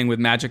happening with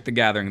Magic the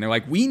Gathering. They're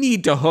like, we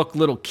need to hook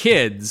little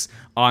kids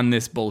on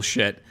this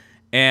bullshit.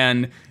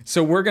 And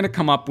so we're going to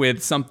come up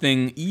with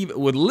something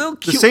with little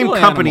cute. The same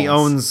little company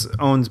animals.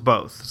 owns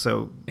both.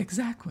 So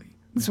exactly.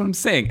 That's what I'm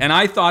saying. And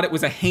I thought it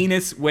was a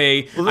heinous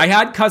way. I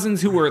had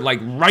cousins who were like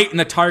right in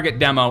the Target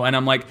demo, and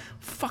I'm like,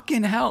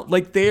 fucking hell.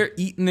 Like, they're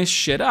eating this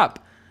shit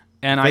up.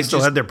 And I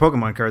still had their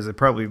Pokemon cards. They'd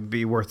probably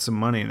be worth some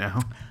money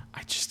now.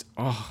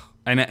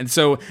 And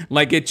so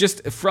like it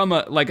just from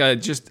I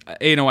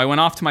went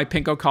off to my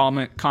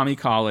Pinko Kami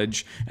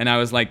college, and I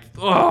was like,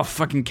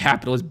 fucking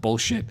capitalist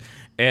bullshit.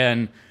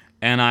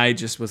 And I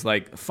just was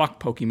like,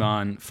 fuck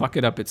Pokemon, fuck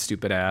it up its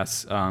stupid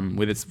ass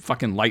with its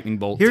fucking lightning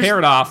bolt. Tear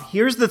it off.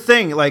 Here's the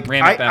thing. Like,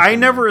 I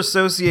never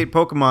associate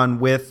Pokemon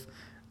with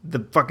the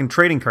fucking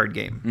trading card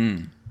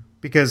game.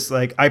 Because,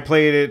 like, I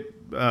played it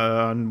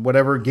on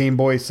whatever Game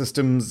Boy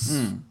systems,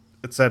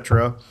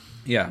 etc.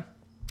 Yeah.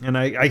 And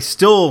I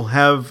still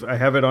have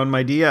it on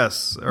my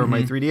DS or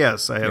my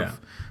 3DS. I have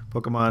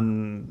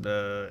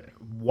Pokemon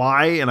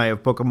Y and I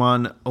have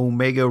Pokemon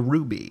Omega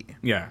Ruby.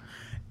 Yeah.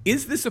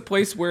 Is this a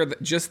place where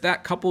just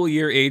that couple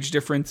year age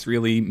difference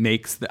really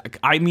makes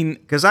I mean,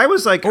 because I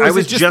was like, I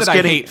was just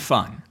getting. I hate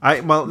fun.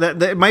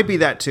 That might be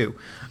that too.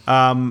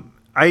 I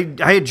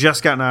had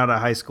just gotten out of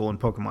high school and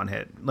Pokemon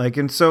hit, like,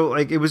 and so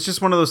like it was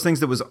just one of those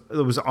things that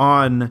was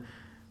on.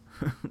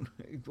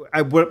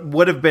 I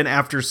would have been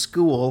after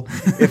school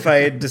if I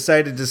had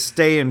decided to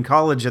stay in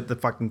college at the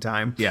fucking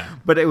time. Yeah.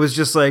 But it was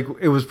just like,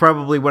 it was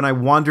probably when I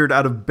wandered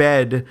out of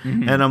bed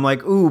and I'm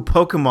like, ooh,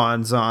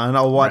 Pokemon's on.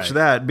 I'll watch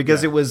that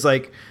because it was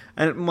like,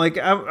 I'm like,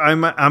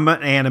 I'm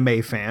an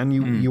anime fan.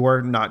 You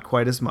are not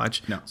quite as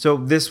much. No. So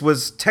this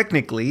was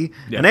technically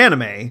an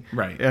anime.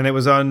 Right. And it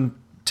was on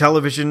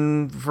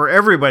television for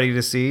everybody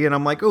to see. And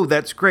I'm like, oh,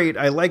 that's great.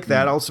 I like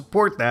that. I'll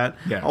support that.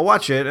 Yeah. I'll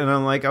watch it. And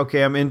I'm like,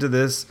 okay, I'm into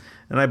this.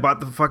 And I bought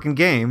the fucking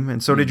game,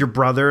 and so did your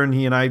brother, and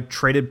he and I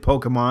traded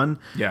Pokemon.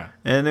 Yeah.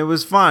 And it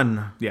was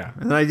fun. Yeah.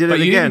 And I did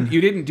it again. You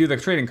didn't do the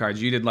trading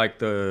cards. You did like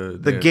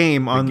the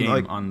game on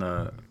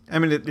the... I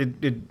mean,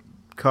 it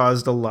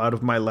caused a lot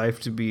of my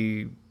life to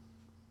be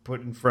put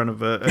in front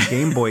of a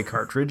Game Boy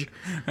cartridge.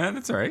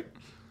 That's all right.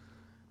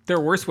 There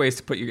are worse ways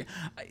to put your...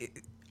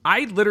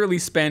 I literally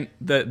spent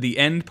the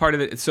end part of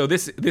it... So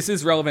this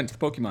is relevant to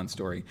the Pokemon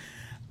story.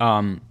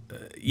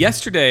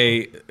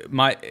 Yesterday,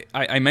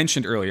 I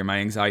mentioned earlier, my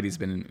anxiety's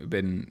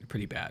been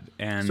pretty bad,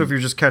 and so if you're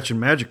just catching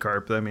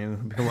Magikarp, I mean,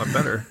 it'd be a lot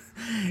better.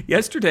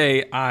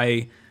 Yesterday,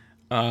 I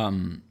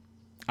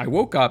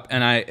woke up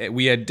and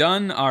we had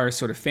done our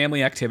sort of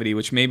family activity,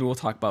 which maybe we'll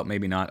talk about,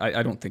 maybe not.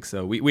 I don't think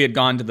so. We had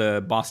gone to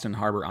the Boston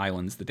Harbor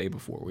Islands the day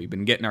before. We've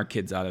been getting our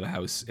kids out of the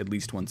house at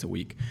least once a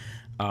week,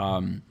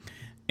 and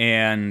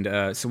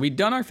so we'd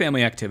done our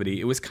family activity.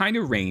 It was kind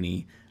of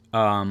rainy.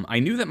 I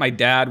knew that my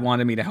dad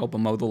wanted me to help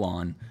him mow the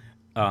lawn,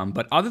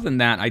 but other than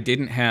that, I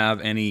didn't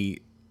have any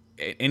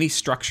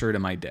structure to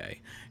my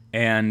day,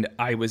 and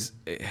I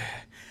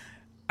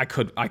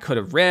could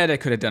have read, I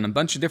could have done a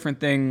bunch of different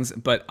things,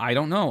 but I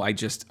don't know.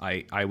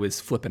 I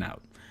was flipping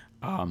out,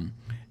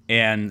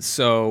 and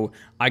so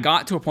I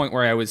got to a point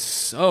where I was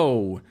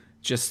so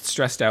just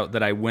stressed out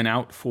that I went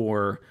out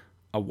for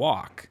a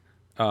walk.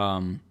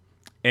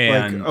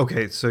 And like,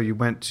 okay, so you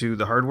went to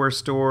the hardware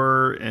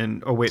store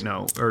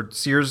or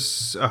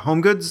Sears Home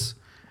Goods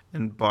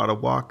and bought a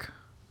wok?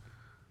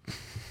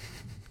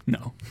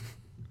 No.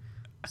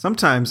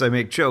 Sometimes I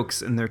make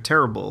jokes and they're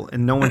terrible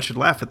and no one should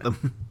laugh at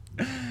them.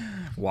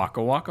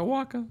 Waka waka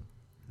waka.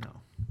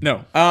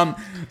 No.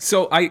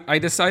 So I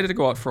decided to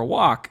go out for a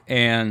walk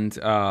and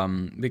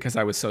because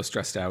I was so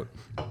stressed out.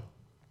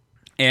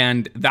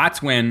 And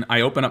that's when I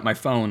open up my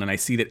phone and I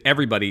see that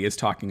everybody is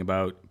talking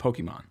about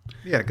Pokemon.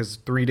 Yeah, because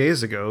 3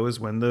 days ago is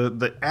when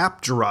the app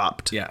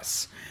dropped.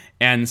 Yes.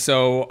 And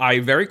so I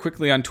very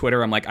quickly on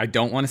Twitter, I'm like, I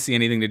don't want to see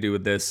anything to do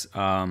with this. You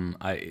can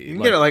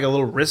get like a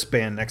little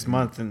wristband next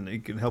month, and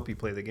it can help you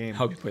play the game.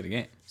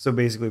 So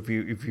basically,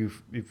 if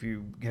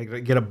you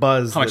get a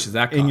buzz, how much does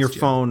that cost in your you?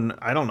 phone?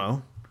 I don't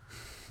know.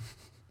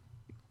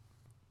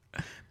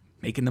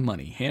 making the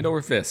money, hand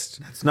over fist.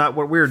 It's not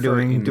what we're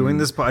doing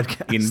this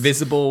podcast.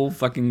 Invisible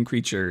fucking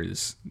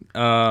creatures.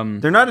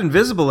 They're not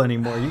invisible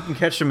anymore. You can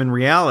catch them in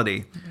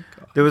reality.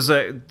 There was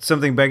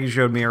something Becky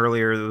showed me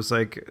earlier. That was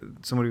like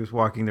somebody was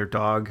walking their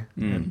dog,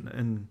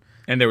 and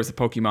there was a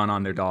Pokemon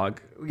on their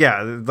dog.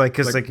 Yeah, like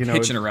because like you know,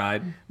 hitching a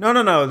ride.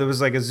 No. There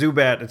was like a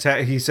Zubat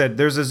attack. He said,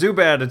 "There's a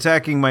Zubat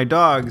attacking my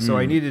dog, so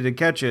I needed to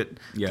catch it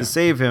to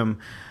save him."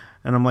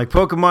 And I'm like,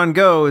 Pokemon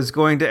Go is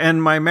going to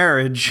end my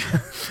marriage.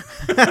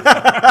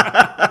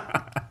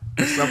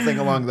 Something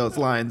along those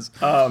lines.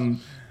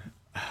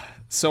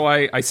 So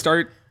I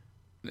start.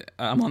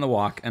 I'm on the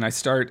walk, and I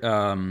start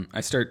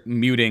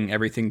muting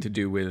everything to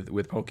do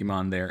with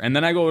Pokemon there, and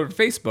then I go over to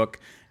Facebook.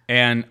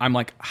 And I'm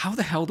like, how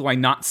the hell do I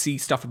not see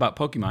stuff about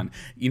Pokemon?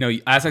 You know,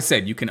 as I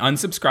said, you can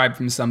unsubscribe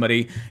from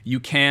somebody. You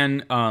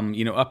can,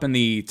 up in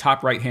the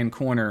top right-hand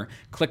corner,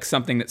 click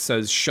something that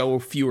says show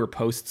fewer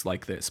posts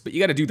like this. But you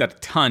got to do that a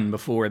ton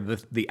before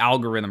the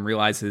algorithm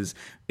realizes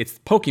it's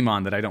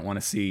Pokemon that I don't want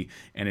to see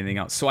anything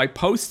else. So I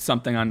post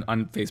something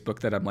on Facebook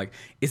that I'm like,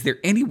 is there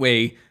any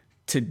way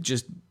to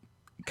just...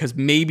 Because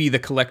maybe the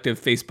collective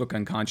Facebook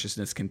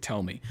unconsciousness can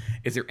tell me.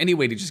 Is there any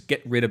way to just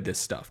get rid of this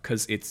stuff?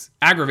 Because it's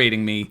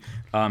aggravating me.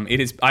 It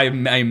is.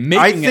 I'm making.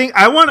 I think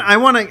I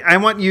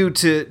want you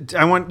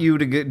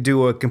to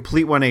do a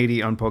complete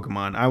 180 on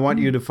Pokemon. I want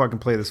you to fucking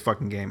play this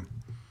fucking game.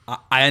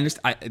 I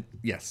understand.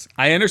 Yes,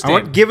 I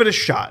understand. Give it a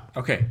shot.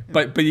 Okay,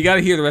 but you got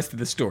to hear the rest of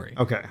the story.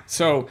 Okay.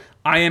 So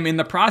I am in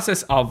the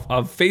process of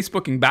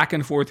Facebooking back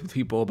and forth with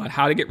people about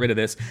how to get rid of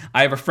this.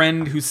 I have a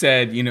friend who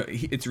said,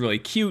 it's really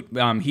cute.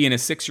 He and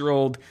his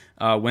 6-year-old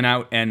went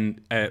out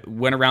and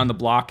went around the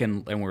block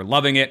and were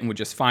loving it and were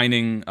just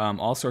finding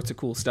all sorts of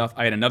cool stuff.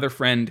 I had another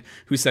friend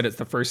who said it's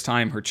the first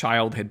time her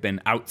child had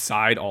been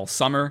outside all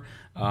summer.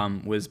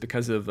 Was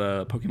because of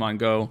Pokemon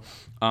Go.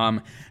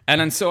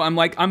 And so I'm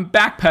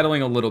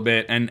backpedaling a little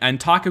bit and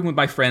talking with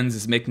my friends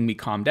is making me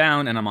calm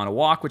down, and I'm on a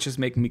walk, which is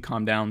making me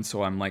calm down.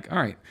 So I'm like, all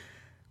right,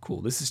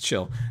 cool. This is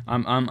chill.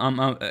 I'm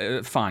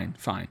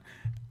fine.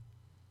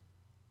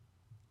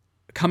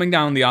 Coming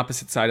down the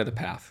opposite side of the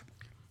path.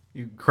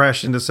 You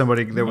crashed into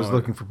somebody that was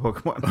looking for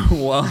Pokemon.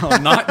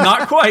 Well,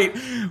 not quite.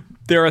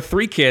 There are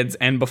 3 kids,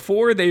 and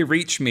before they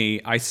reach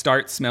me, I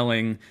start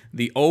smelling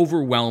the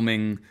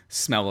overwhelming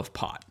smell of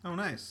pot. Oh,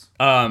 nice.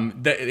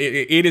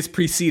 It is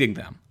preceding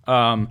them.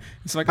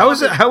 It's like, how is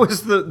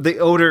the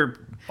odor?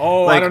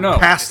 Oh, I don't know.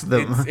 Past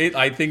them.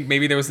 I think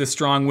maybe there was this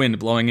strong wind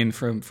blowing in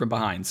from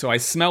behind. So I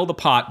smell the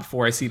pot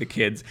before I see the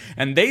kids,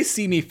 and they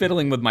see me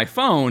fiddling with my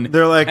phone.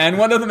 They're like, and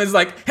one of them is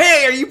like,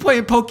 "Hey, are you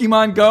playing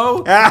Pokemon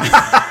Go?"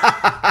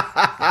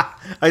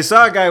 I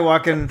saw a guy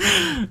walking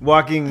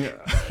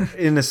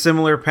in a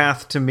similar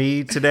path to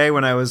me today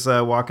when I was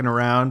walking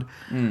around,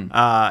 and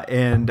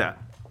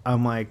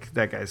I'm like,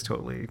 that guy's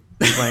totally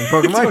playing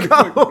Pokemon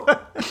Go.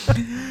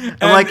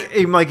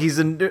 I'm like he's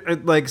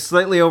a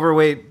slightly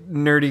overweight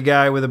nerdy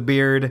guy with a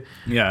beard.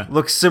 Yeah,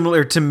 looks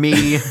similar to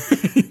me.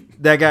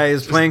 That guy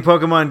is playing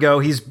Pokemon Go.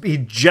 He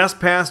just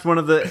passed one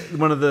of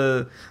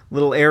the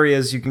little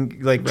areas you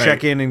can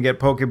check in and get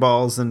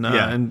Pokeballs and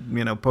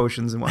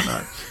potions and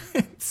whatnot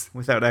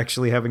without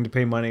actually having to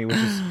pay money. Which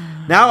is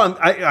now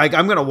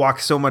I'm gonna walk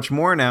so much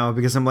more now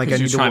because I'm like I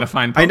need to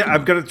find Pokemon.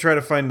 I'm gonna try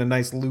to find a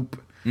nice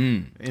loop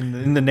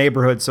in the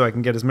neighborhood so I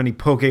can get as many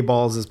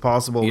Pokeballs as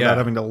possible without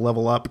having to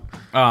level up.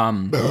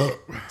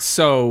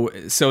 So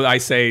I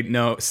say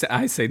no.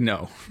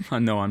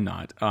 No, I'm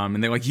not.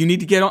 And they're like, you need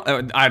to get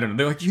on. I don't know.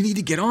 They're like, you need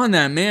to get on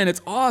that, man. It's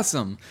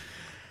awesome.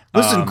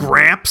 Listen,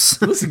 Gramps.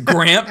 But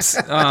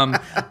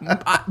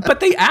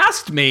they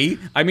asked me.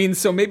 I mean,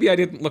 so maybe I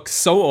didn't look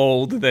so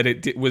old that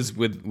it was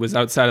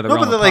outside of the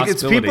realm of possibility.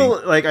 It's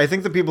people I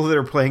think the people that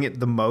are playing it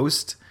the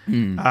most.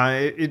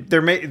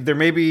 There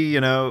may be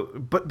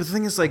but the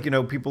thing is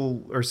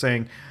people are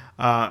saying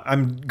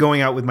I'm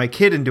going out with my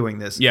kid and doing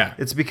this. Yeah,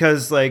 it's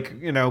because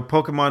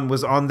Pokemon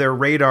was on their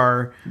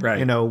radar,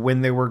 right?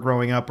 When they were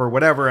growing up or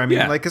whatever. I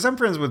mean, because I'm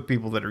friends with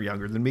people that are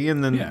younger than me,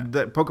 and then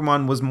that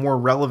Pokemon was more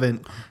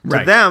relevant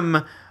to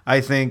them.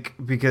 I think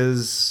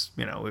because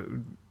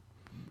whatever.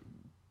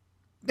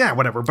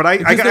 But I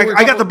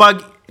got the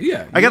bug.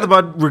 Yeah, I got the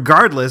bug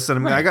regardless,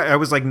 and I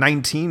was like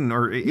 19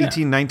 or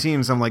 18,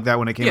 19, something like that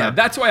when it came out. Yeah,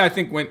 that's why I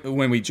think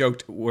when we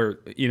joked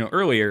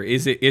earlier,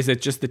 is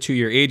it just the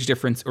 2-year age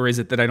difference, or is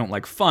it that I don't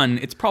like fun?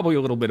 It's probably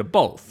a little bit of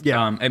both.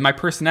 Yeah, and my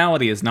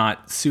personality is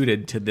not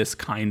suited to this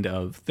kind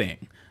of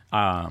thing.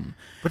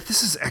 But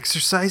this is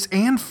exercise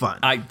and fun.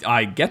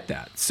 I get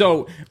that.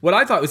 So what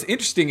I thought was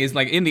interesting is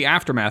in the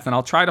aftermath, and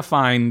I'll try to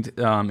find,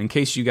 in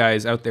case you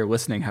guys out there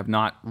listening have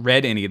not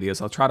read any of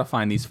these, I'll try to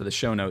find these for the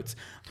show notes.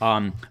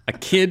 A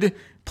kid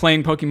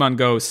playing Pokemon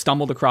Go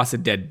stumbled across a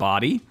dead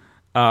body.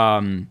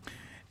 A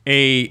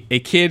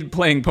kid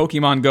playing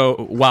Pokemon Go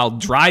while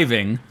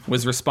driving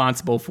was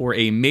responsible for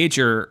a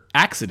major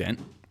accident.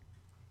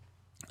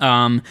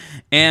 And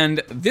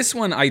this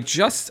one I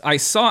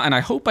saw, and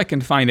I hope I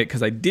can find it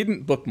because I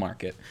didn't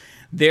bookmark it.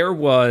 There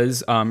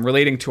was,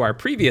 relating to our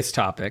previous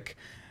topic,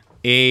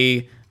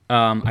 a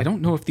I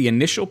don't know if the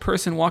initial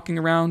person walking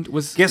around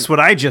was. Guess what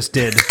I just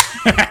did?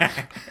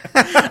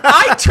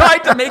 I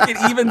tried to make it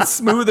even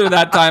smoother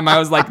that time. I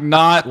was like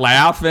not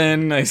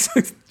laughing. I was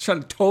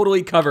trying to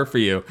totally cover for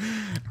you.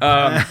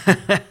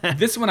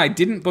 This one I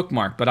didn't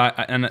bookmark, but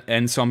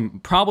and so I'm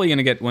probably going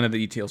to get one of the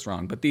details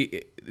wrong. But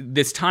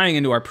this tying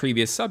into our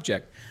previous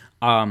subject,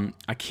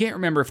 I can't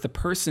remember if the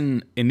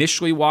person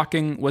initially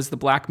walking was the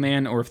black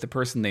man or if the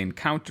person they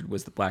encountered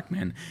was the black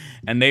man,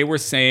 and they were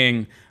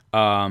saying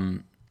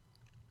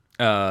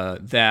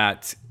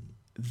that.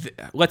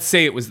 Let's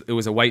say it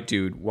was a white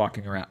dude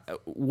walking around.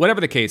 Whatever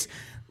the case,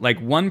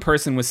 like one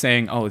person was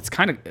saying, "Oh, it's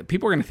kind of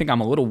people are going to think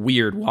I'm a little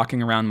weird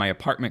walking around my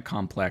apartment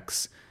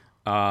complex,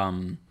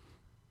 looking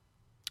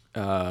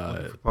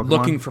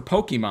for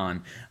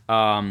Pokemon."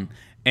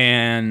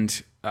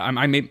 And I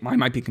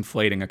might be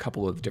conflating a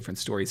couple of different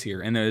stories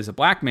here. And there's a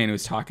black man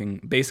who's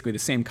talking basically the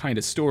same kind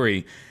of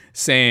story,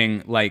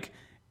 saying like,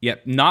 "Yeah,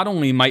 not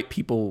only might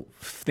people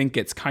think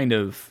it's kind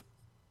of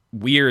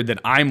weird that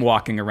I'm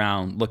walking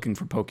around looking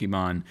for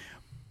Pokemon,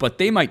 but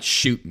they might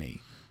shoot me."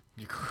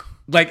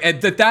 Like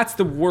that's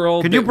the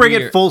world. Can you bring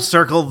it full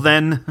circle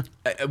then?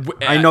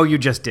 I know you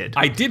just did.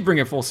 I did bring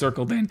it full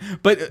circle then,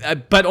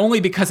 but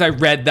only because I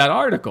read that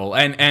article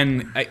and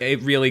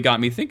it really got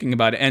me thinking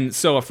about it. And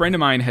so a friend of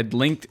mine had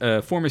linked,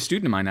 a former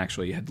student of mine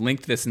actually had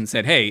linked this and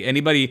said, "Hey,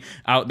 anybody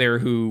out there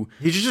who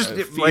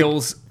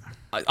feels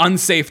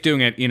unsafe doing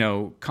it,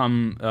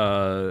 come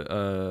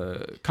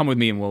with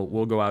me and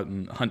we'll go out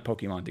and hunt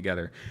Pokemon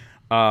together."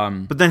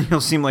 But then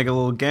he'll seem like a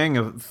little gang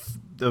of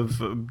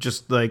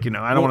just like,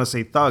 I don't want to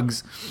say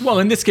thugs. Well,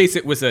 in this case,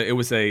 it was a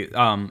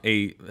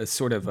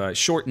sort of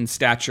short in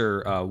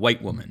stature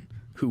white woman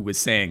who was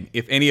saying,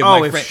 if any of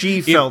my friends, she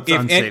felt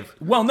unsafe.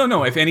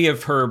 If any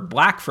of her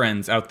black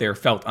friends out there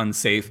felt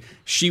unsafe,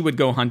 she would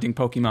go hunting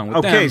Pokemon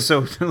with them. Okay,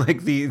 so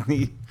like the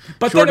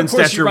short in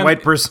stature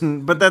white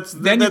person, but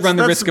you run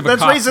the risk of a cop.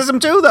 That's racism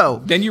too,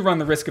 though. Then you run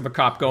the risk of a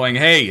cop going,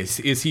 "Hey,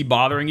 is he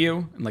bothering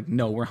you?" And like,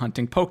 "No, we're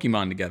hunting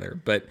Pokemon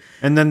together."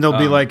 And then they'll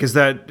be like, "Is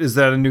that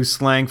a new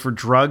slang for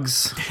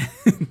drugs?"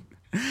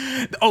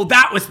 Oh,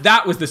 that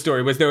was the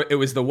story. It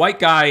was the white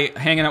guy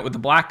hanging out with the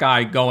black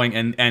guy going,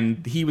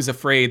 and he was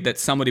afraid that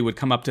somebody would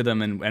come up to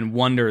them and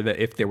wonder that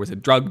if there was a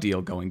drug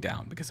deal going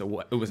down because it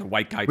was a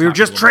white guy. We were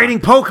just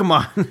trading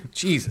Pokemon.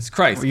 Jesus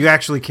Christ! Well, you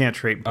actually can't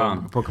trade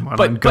Pokemon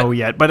on Go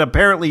yet, but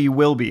apparently you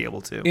will be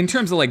able to. In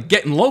terms of like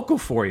getting local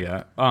for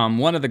you,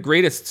 one of the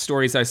greatest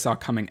stories I saw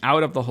coming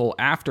out of the whole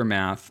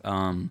aftermath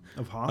of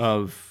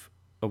Hoth?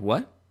 Of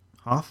what?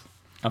 Hoth?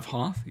 Of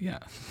Hoth? Yeah.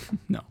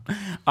 No.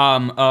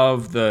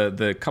 Of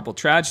the couple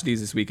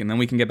tragedies this week, and then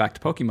we can get back to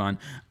Pokemon,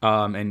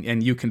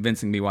 and you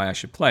convincing me why I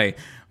should play,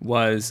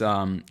 was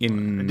I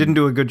didn't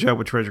do a good job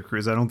with Treasure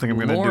Cruise. I don't think I'm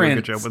going to do a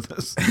good job with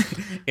this.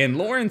 In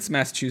Lawrence,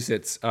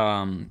 Massachusetts,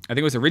 I think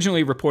it was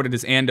originally reported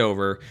as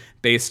Andover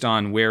based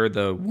on where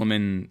the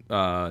woman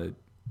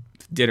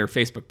did her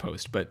Facebook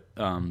post, but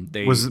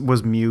they...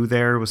 Was Mew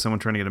there? Was someone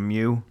trying to get a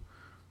Mew?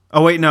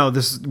 Oh, wait, no.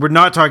 We're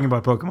not talking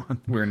about Pokemon.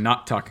 We're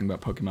not talking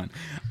about Pokemon.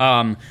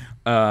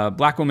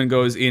 Black woman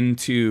goes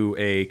into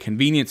a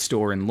convenience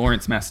store in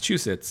Lawrence,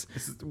 Massachusetts.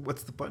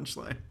 What's the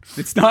punchline?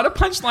 It's not a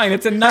punchline.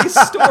 It's a nice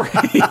story.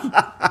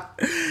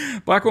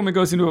 Black woman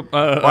goes into a...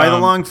 Why the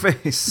long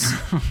face?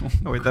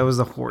 Oh, wait, that was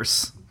a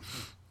horse.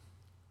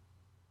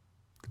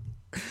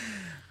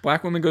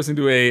 Black woman goes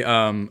into a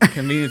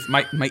convenience...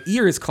 My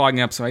ear is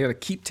clogging up, so I got to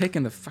keep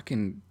taking the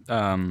fucking... do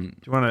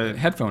you want a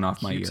headphone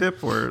off my ear?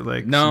 Q-tip or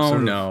like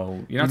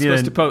no. You're not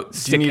supposed to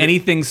stick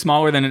anything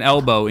smaller than an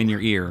elbow in your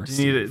ear.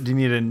 Do you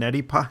need a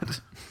neti pot?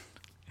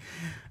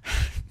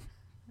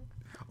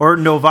 Or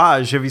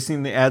Novage? Have you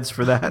seen the ads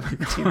for that?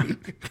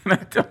 Can I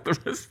tell the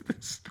rest of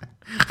this story?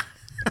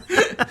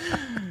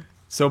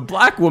 So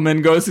black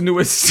woman goes into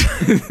a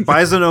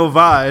buys a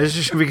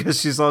Novage because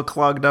she's all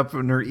clogged up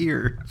in her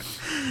ear.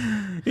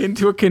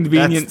 Into a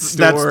convenience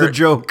store. That's the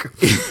joke.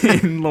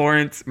 In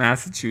Lawrence,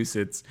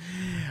 Massachusetts.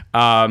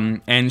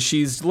 And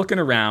she's looking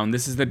around.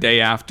 This is the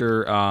day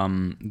after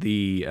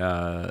the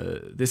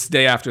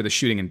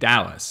shooting in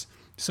Dallas.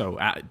 So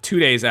 2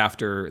 days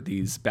after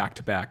these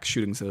back-to-back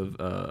shootings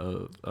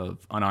of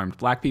unarmed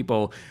black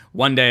people,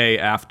 1 day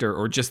after,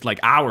 or just like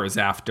hours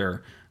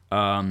after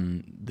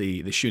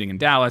the shooting in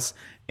Dallas,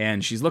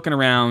 and she's looking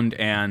around,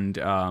 and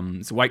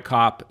it's a white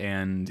cop,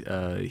 and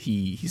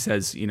he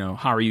says,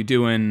 "How are you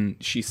doing?"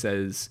 She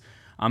says,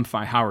 "I'm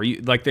fine. How are you?"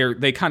 Like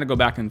they kind of go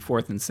back and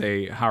forth and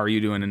say, "How are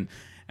you doing?"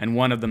 And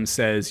one of them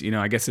says,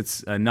 "I guess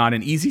it's not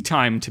an easy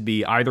time to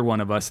be either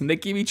one of us," and they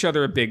give each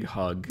other a big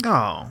hug.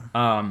 Oh,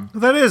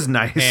 that is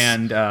nice.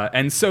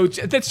 And so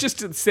that's just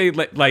to say,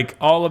 like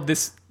all of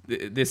this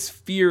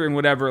fear and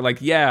whatever. Like,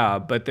 yeah,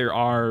 but there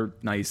are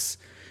nice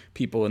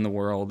people in the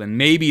world, and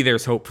maybe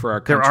there's hope for our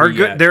country.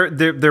 There are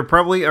good. There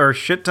probably are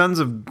shit tons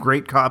of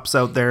great cops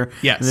out there.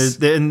 Yes,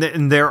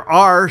 and there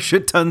are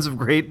shit tons of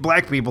great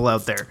black people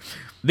out there.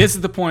 This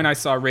is the point I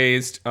saw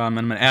raised, and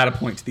I'm going to add a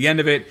point to the end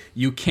of it.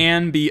 You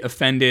can be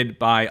offended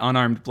by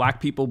unarmed black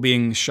people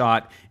being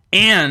shot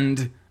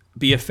and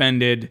be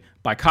offended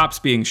by cops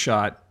being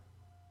shot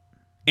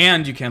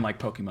And you can like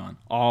Pokemon.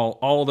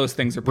 All those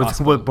things are With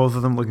possible. both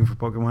of them looking for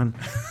Pokemon.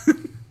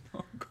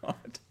 Oh God.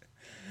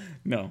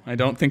 No, I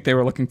don't think they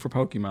were looking for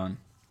Pokemon.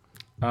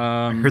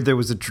 I heard there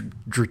was a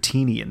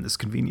Dratini in this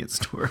convenience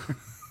store.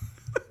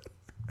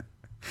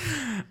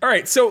 All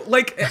right, so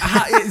like,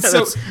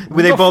 so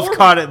They both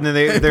caught it, and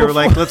then they were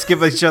like, "Let's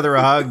give each other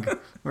a hug.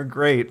 We're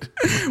great.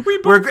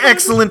 We're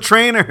excellent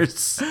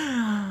trainers."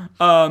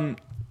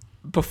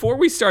 Before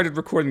we started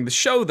recording the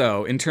show,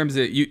 though, in terms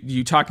of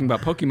you talking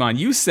about Pokemon,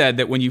 you said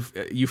that when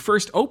you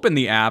first open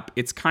the app,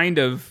 it's kind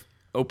of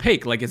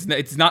opaque, like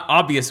it's not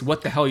obvious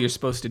what the hell you're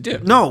supposed to do.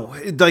 No,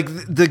 like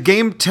the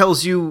game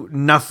tells you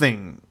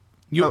nothing.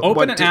 You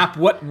open an app.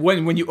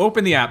 When you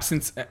open the app,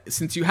 since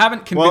you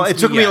haven't convinced Well, it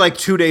took me yet, like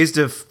 2 days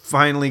to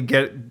finally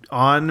get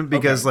on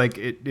because like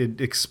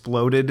it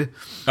exploded.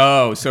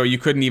 Oh, so you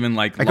couldn't even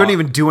like I couldn't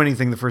even do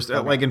anything the first.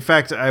 Like in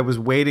fact, I was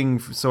waiting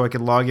so I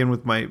could log in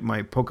with my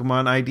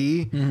Pokemon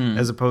ID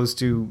as opposed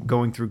to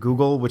going through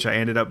Google, which I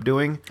ended up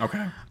doing.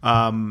 Okay.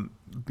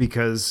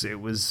 Because it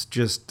was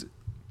just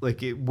like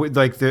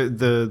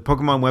the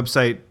Pokemon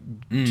website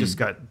just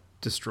got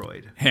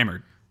destroyed.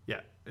 Hammered.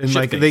 Yeah. And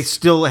like they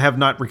still have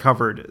not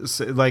recovered.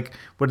 So, like,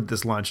 what did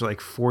this launch? Like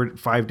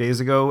 5 days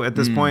ago at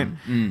this point?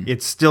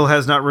 It still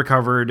has not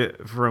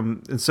recovered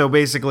from. And so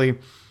basically,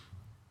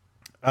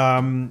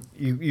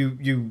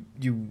 you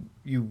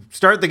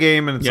start the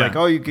game and it's like,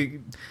 oh, you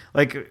could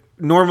like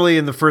normally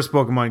in the first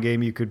Pokemon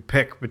game you could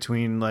pick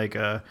between like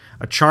a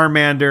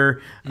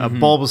Charmander, a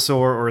Bulbasaur,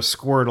 or a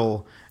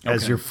Squirtle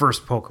as your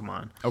first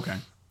Pokemon. Okay.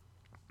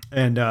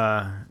 And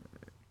I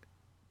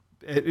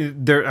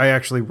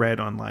actually read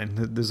online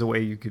that there's a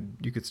way you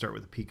could start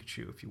with a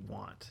Pikachu if you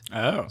want.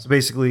 Oh. So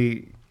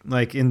basically,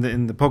 like in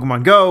the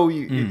Pokemon Go,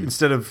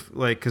 instead of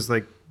like because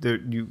like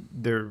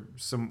there's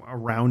some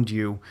around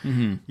you,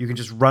 you can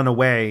just run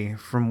away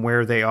from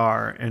where they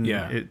are, and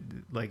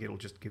it'll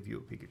just give you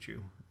a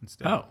Pikachu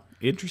instead. Oh,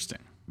 interesting.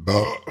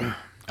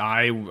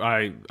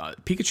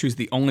 Pikachu is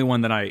the only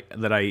one that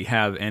I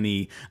have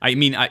any. I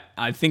mean,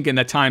 I think in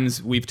the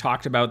times we've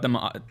talked about them,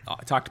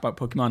 talked about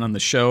Pokemon on the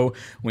show.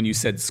 When you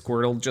said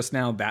Squirtle just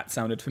now, that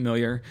sounded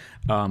familiar.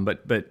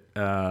 But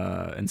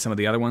and some of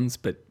the other ones,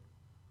 but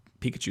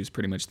Pikachu is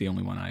pretty much the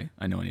only one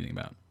I know anything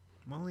about.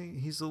 Well,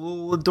 he's a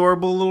little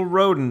adorable little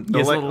rodent. He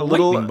has a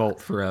little lightning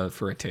bolt for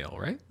a tail,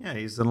 right? Yeah,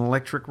 he's an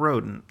electric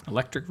rodent.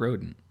 Electric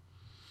rodent.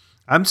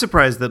 I'm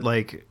surprised that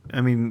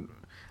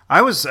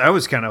I was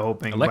kind of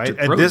hoping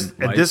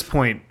at this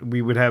point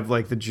we would have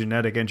like the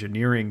genetic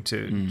engineering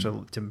to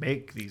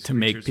make these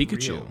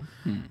Pikachu real.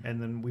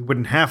 And then we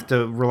wouldn't have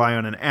to rely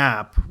on an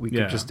app. We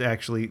could just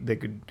actually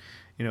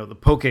the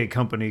Poke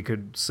Company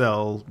could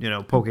sell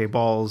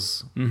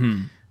Pokeballs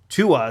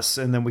to us,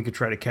 and then we could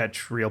try to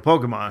catch real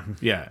Pokemon.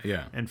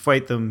 Yeah, and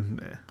fight them.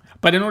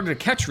 But in order to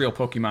catch real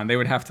Pokemon, they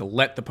would have to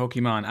let the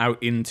Pokemon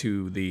out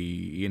into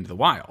the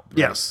wild. Right?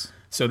 Yes.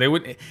 So they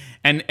would,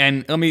 and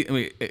we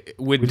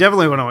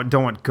definitely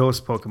don't want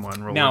ghost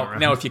Pokemon rolling around.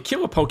 Now, if you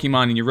kill a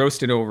Pokemon and you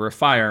roast it over a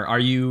fire,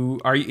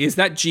 is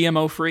that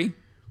GMO free?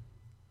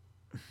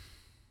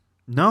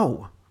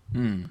 No.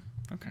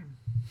 Okay.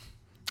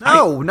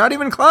 No, not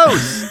even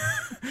close.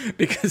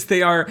 Because they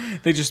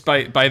just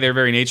by their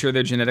very nature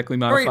they're genetically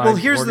modified. Right. Well,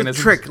 here's organisms.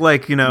 the trick.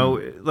 Like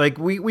like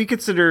we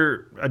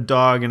consider a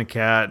dog and a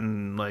cat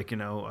and like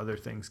other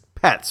things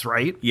pets,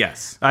 right?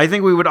 Yes. I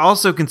think we would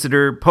also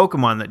consider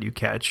Pokemon that you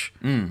catch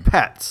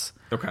pets.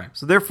 Okay.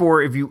 So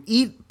therefore, if you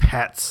eat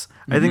pets,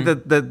 I think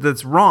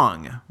that's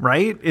wrong,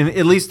 right?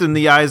 At least in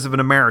the eyes of an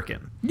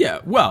American. Yeah.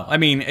 Well, I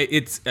mean,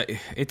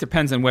 it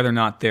depends on whether or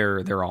not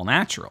they're all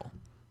natural.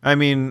 I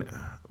mean,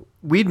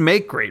 we'd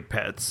make great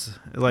pets,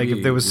 like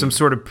if there was some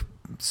sort of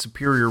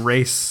superior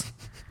race.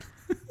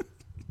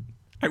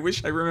 I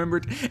wish I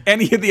remembered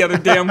any of the other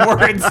damn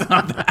words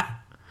on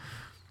that.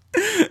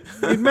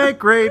 We'd make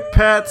great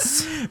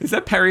pets. Is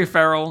that Perry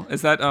Farrell?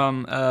 Is that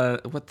Porno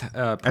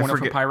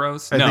for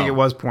Pyros? I think it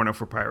was Porno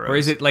for Pyros. Or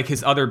is it like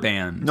his other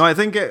band? No, I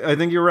think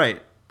you're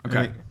right.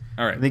 Okay.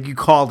 All right. I think you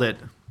called it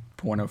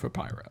Porno for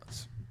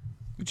Pyros,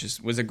 which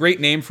was a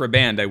great name for a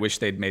band. I wish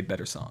they'd made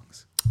better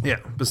songs. Yeah,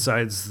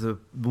 besides the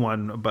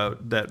one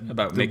about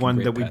the one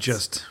that we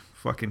just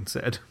fucking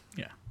said.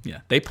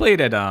 Yeah. They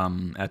played at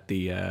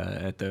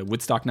the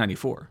Woodstock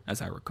 '94,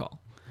 as I recall.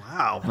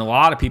 Wow. And a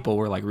lot of people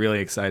were like really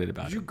excited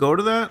about it. Did you go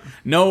to that?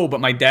 No, but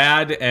my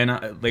dad and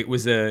it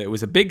was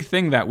a big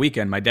thing that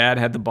weekend. My dad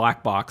had the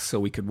black box, so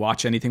we could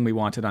watch anything we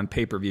wanted on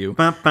pay-per-view.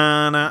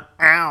 Ow.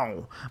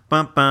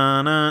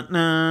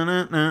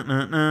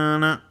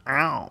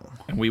 Ow.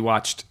 And we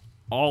watched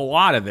a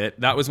lot of it.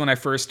 That was when I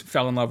first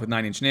fell in love with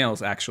Nine Inch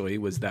Nails, actually,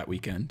 was that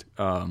weekend.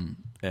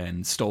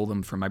 And stole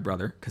them from my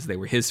brother because they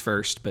were his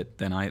first, but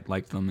then I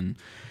liked them. And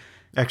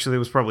actually, it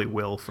was probably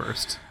Will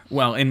first.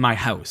 Well, in my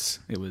house,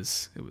 it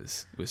was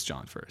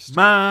John first.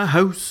 My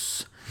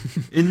house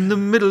in the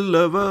middle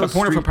of a But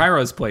Porno for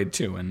Pyros played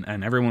too,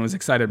 and everyone was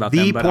excited about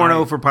the them.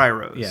 Porno for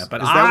Pyros. Yeah,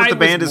 but is that what the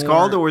band is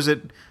called, or is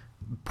it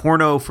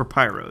Porno for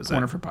Pyros?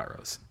 Porno for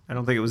Pyros. I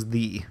don't think it was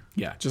the.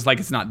 Yeah, just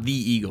like it's not the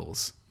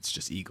Eagles, it's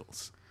just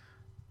Eagles.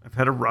 I've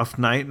had a rough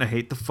night and I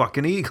hate the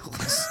fucking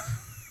Eagles.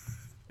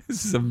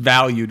 This is a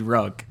valued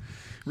rug.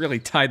 Really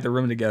tied the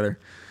room together.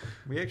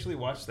 We actually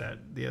watched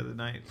that the other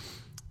night.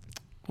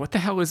 What the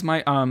hell is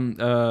my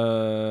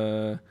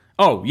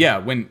Oh yeah,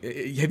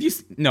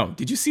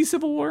 did you see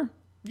Civil War?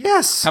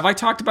 Yes. Have I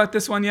talked about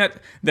this one yet?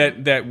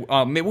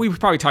 We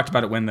probably talked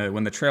about it when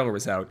the trailer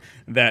was out.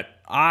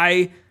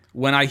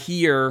 When I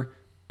hear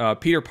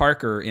Peter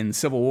Parker in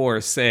Civil War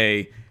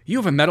say, "You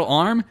have a metal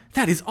arm?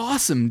 That is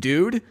awesome,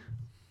 dude."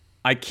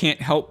 I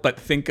can't help but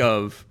think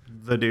of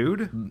the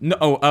dude.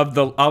 of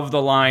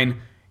the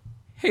line,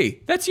 "Hey,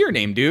 that's your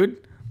name, dude."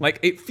 Like,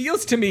 it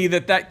feels to me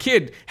that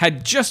kid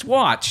had just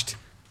watched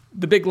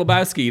The Big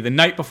Lebowski the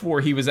night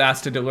before he was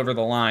asked to deliver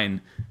the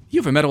line, "You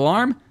have a metal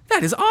arm?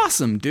 That is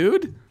awesome,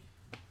 dude."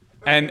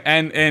 And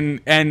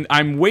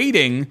I'm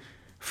waiting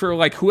for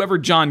like whoever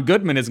John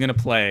Goodman is going to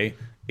play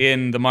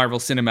in the Marvel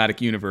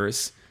Cinematic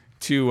Universe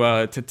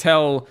to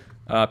tell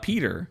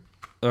Peter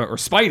or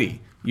Spidey,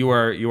 you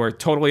are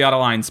totally out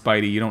of line,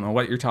 Spidey. You don't know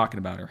what you're talking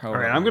about. Or all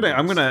right, we're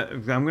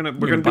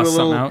gonna do a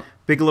little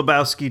Big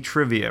Lebowski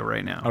trivia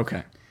right now.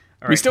 Okay.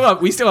 We still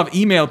have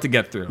email to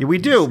get through. Yeah, we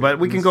do, but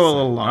we can go a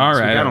little long. All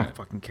right, I don't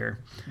fucking care.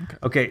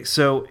 Okay,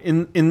 so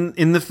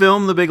in the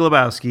film The Big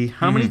Lebowski,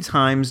 how many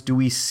times do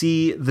we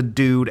see the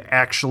dude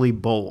actually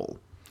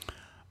bowl?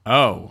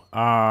 Oh,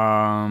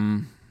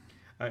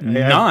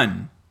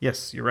 none.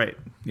 Yes, you're right.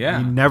 Yeah,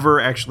 he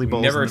never actually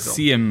bowls. Never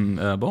see him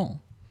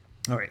bowl.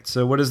 All right.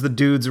 So, what is the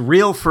dude's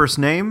real first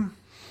name?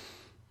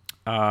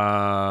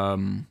 Oh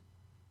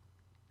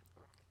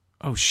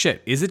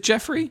shit! Is it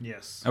Jeffrey?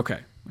 Yes. Okay.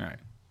 All right.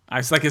 I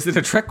was like, is it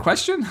a trick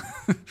question?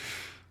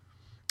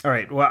 All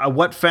right. Well,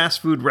 what fast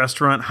food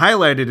restaurant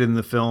highlighted in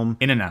the film?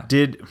 In-N-Out.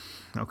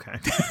 Okay.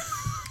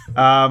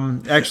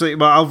 Actually,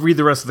 well, I'll read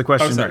the rest of the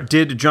question. Sorry.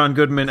 Did John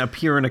Goodman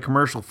appear in a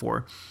commercial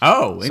for?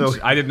 Oh, so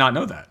I did not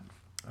know that.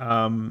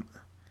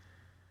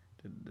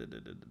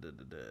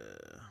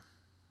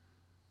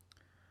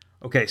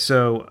 Okay,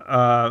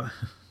 so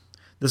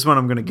this one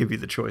I'm going to give you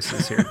the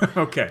choices here.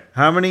 Okay.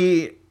 How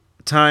many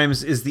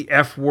times is the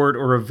F word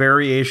or a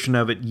variation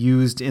of it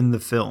used in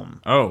the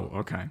film? Oh,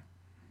 okay.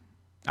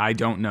 I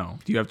don't know.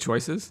 Do you have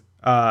choices?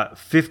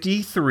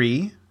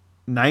 53,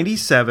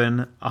 97,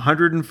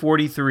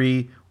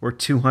 143, or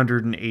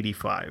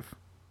 285?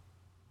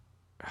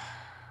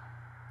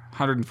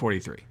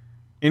 143.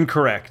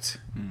 Incorrect.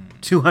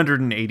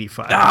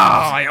 285. Oh,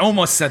 I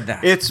almost said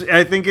that.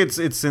 I think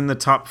it's in the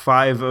top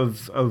 5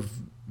 of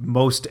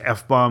most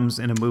F-bombs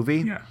in a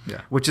movie. Yeah.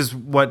 Which is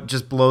what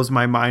just blows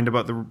my mind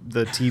about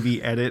the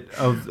TV edit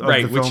of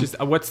right, the film.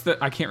 which is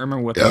I can't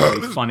remember what the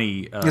really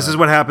funny. This is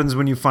what happens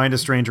when you find a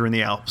stranger in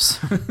the Alps.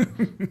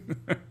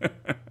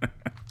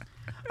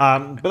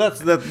 But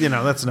that's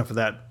enough of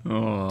that.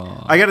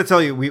 Oh. I got to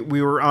tell you,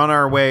 we were on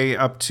our way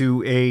up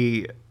to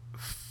a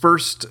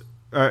first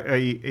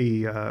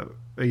a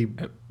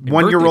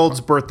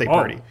 1-year-old's birthday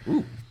party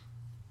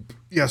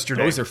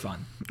yesterday. Those are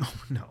fun. Oh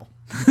no.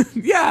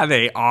 Yeah,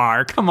 they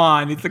are. Come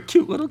on, it's a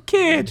cute little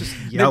kid. Just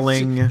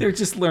yelling. They're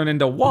just learning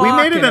to walk. We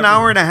made it an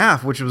hour and a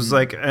half, which was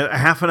like a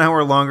half an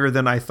hour longer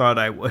than I thought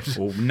I would.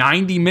 Well,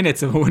 90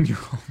 minutes of a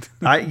 1-year-old.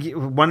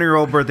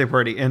 1-year-old birthday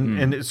party,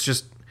 and it's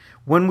just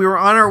when we were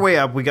on our way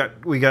up, we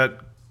got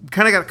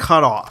got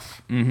cut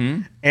off,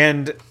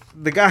 and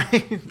the guy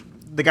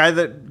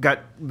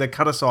that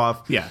cut us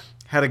off,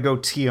 had a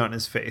goatee on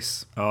his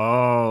face.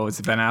 Oh, is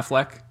it Ben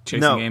Affleck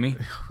chasing Amy?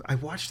 I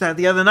watched that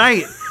the other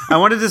night. I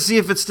wanted to see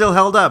if it still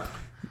held up.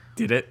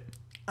 Did it?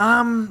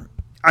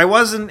 I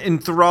wasn't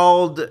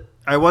enthralled.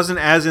 I wasn't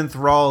as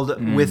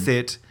enthralled with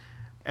it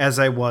as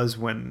I was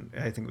when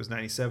I think it was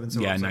 97.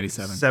 So I was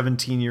 97.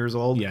 17 years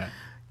old. Yeah.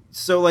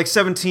 So like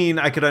 17,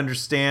 I could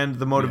understand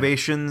the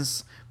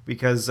motivations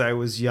because I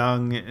was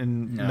young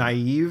and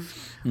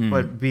naive.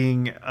 But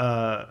being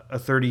a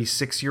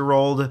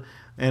 36-year-old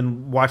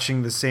and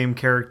watching the same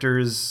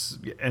characters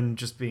and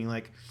just being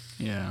like,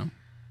 it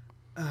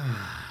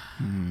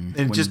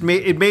just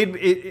made it made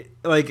me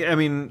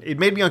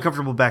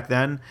uncomfortable back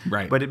then,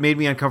 right? But it made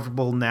me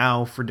uncomfortable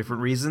now for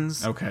different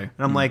reasons. Okay, and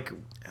I'm like,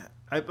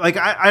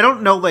 I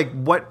don't know like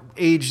what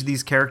age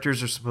these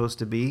characters are supposed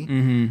to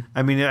be.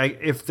 I mean,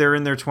 if they're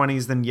in their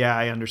 20s, then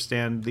I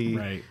understand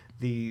the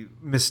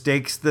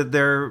mistakes that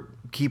they're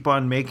keep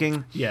on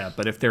making. Yeah,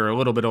 but if they're a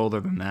little bit older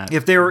than that,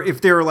 if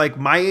they're like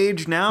my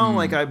age now,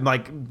 I'm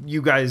like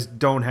you guys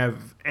don't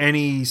have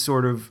any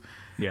sort of.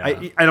 Yeah.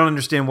 I don't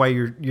understand why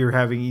you're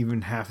having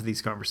even half of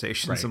these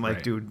conversations. Right, I'm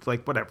like, dude,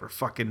 like whatever,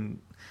 fucking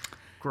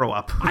grow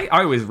up. I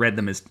always read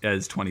them as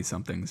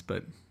 20-somethings,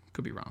 but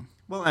could be wrong.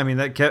 Well, I mean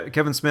that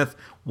Kevin Smith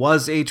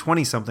was a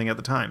 20-something at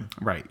the time.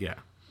 Right, yeah.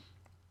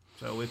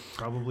 So it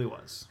probably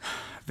was.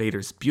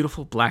 Vader's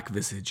beautiful black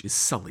visage is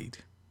sullied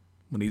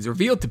when he's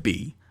revealed to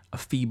be a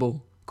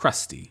feeble,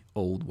 crusty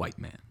old white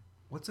man.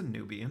 What's a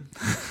Nubian?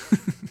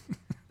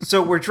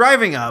 So we're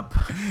driving up.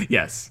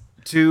 Yes.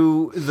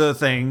 To the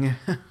thing,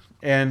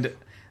 and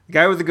the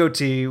guy with the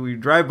goatee, we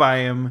drive by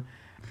him,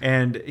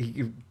 And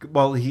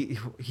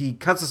he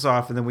cuts us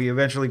off, and then we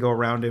eventually go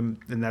around him,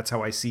 and that's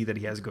how I see that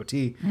he has a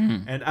goatee.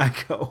 And I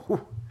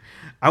go,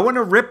 I want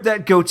to rip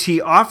that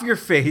goatee off your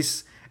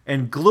face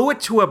and glue it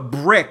to a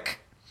brick.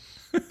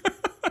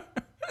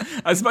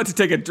 I was about to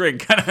take a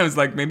drink, and I was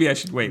like, maybe I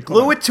should wait.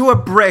 Glue it to a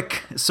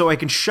brick so I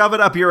can shove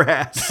it up your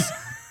ass.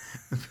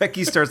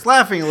 Becky starts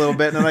laughing a little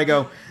bit, and then I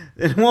go,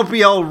 it won't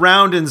be all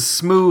round and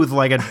smooth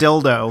like a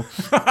dildo.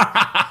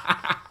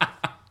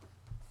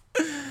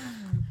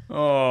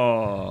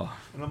 Oh.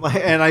 And I'm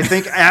like, and I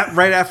think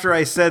right after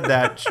I said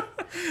that,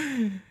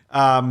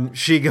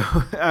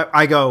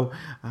 I go,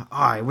 oh,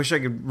 I wish I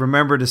could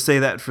remember to say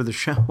that for the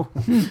show.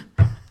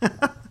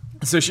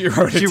 So she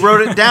wrote it. She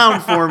wrote it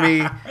down for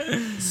me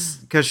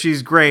because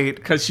she's great.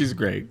 Because she's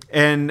great.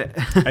 And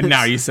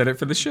now you said it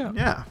for the show.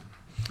 Yeah.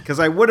 Because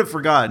I would have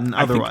forgotten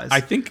otherwise.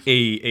 I think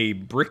a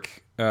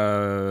brick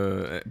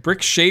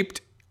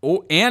shaped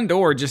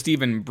or just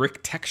even brick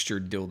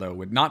textured dildo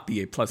would not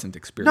be a pleasant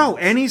experience. No,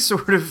 any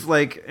sort of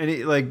like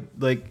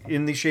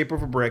in the shape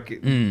of a brick.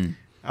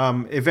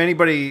 If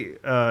anybody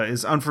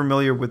is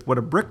unfamiliar with what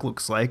a brick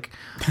looks like,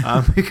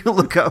 you can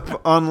look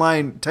up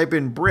online, type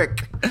in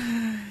brick,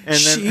 and then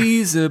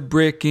she's a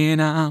brick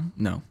and I'm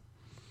no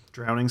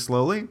drowning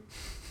slowly.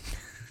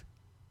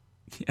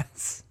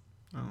 Yes.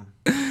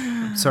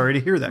 I'm sorry to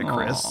hear that,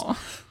 Chris. Aww.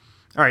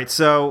 All right,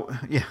 so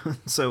yeah,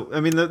 so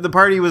I mean the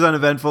party was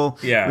uneventful.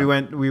 Yeah, we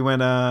went.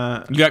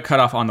 You got cut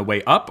off on the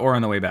way up or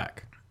on the way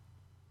back?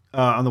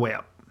 On the way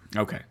up.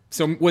 Okay,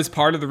 so was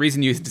part of the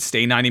reason you had to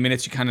stay 90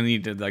 minutes? You kind of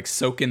needed to like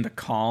soak in the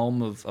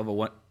calm of a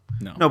what?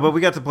 No, but we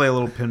got to play a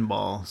little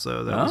pinball,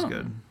 so that was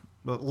good.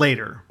 But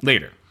later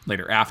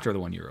after the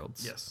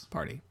 1-year-olds. Yes,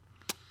 party.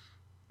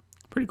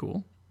 Pretty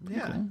cool.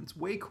 Yeah, it's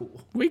way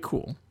cool. Way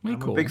cool. I'm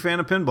a big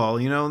fan of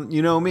pinball. You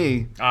know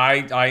me.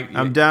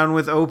 I'm down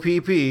with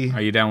OPP.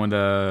 Are you down with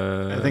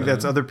I think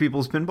that's other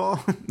people's pinball.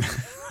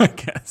 I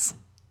guess.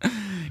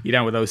 You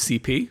down with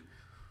OCP?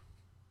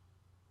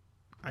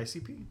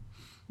 ICP.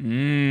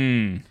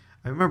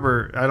 I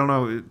remember. I don't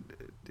know.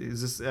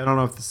 I don't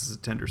know if this is a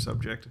tender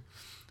subject.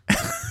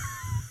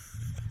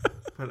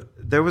 But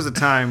there was a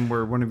time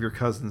where one of your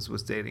cousins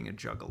was dating a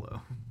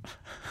juggalo.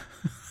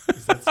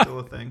 Is that still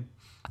a thing?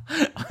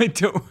 I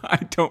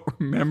don't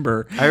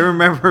remember. I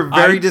remember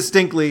very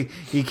distinctly.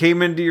 He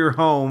came into your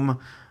home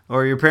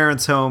or your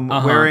parents' home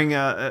wearing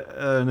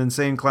an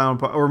Insane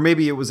Clown, or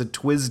maybe it was a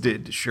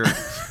Twisted shirt.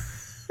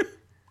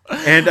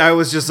 And I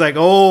was just like,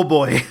 oh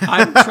boy.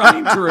 I'm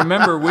trying to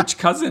remember which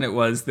cousin it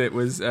was that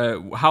was.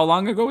 How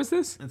long ago was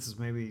this? This is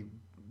maybe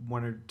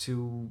 1 or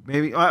 2,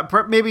 maybe. I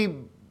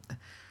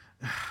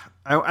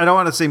don't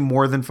want to say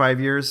more than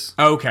 5 years.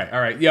 Okay, all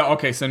right, yeah,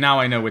 okay. So now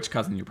I know which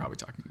cousin you're probably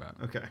talking about.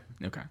 Okay.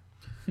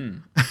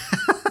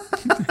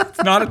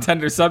 It's not a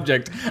tender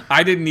subject.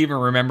 I didn't even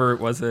remember it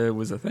was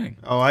a thing.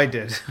 Oh, I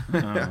did.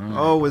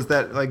 Was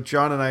that like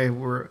John and I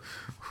were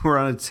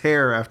on a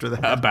tear after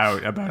that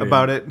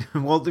about it?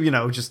 Well,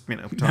 just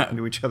talking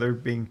to each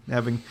other,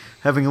 having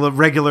a little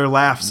regular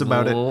laughs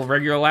about it.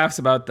 Regular laughs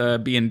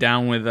about being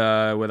down with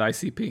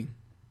ICP.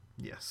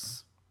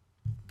 Yes.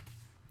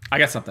 I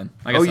got something.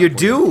 You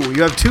do.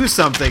 You have 2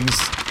 somethings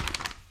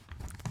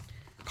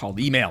called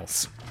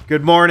emails.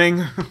 Good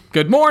morning.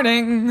 Good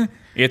morning.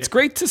 It's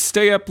great to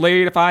stay up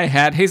late. If I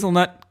had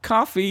hazelnut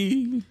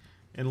coffee.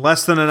 In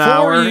less than an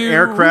hour,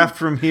 aircraft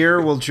from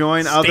here will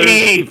join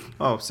Steve! others.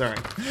 Oh, sorry.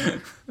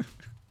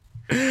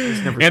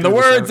 In the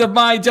words of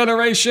my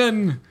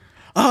generation,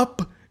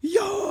 up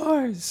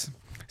yours.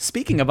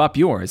 Speaking of up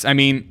yours, I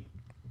mean,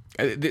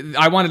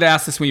 I wanted to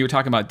ask this when you were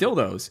talking about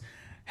dildos.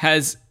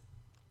 Has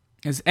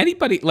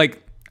anybody,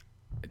 like,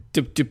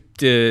 does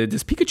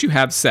Pikachu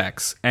have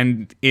sex?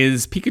 And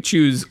is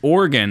Pikachu's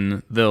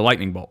organ the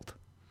lightning bolt?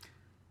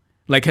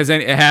 Like, you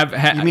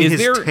mean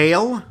his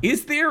tail?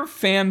 Is there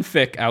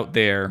fanfic out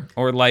there,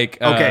 or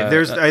like? Okay,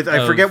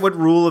 I forget what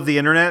rule of the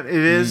internet it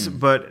is,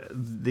 but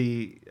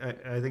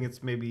I think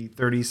it's maybe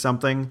 30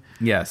 something.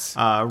 Yes,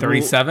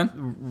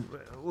 37.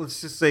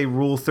 Let's just say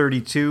rule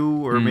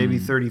 32 or maybe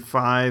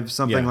 35,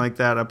 something like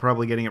that. I'm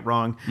probably getting it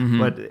wrong,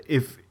 but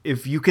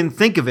if you can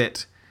think of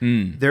it,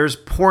 there's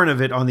porn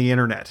of it on the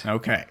internet.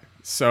 Okay.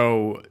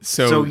 So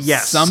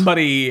yes,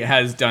 somebody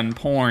has done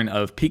porn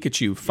of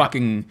Pikachu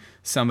fucking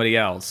somebody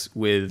else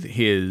with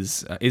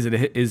his. Is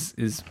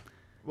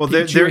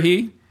Pikachu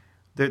he?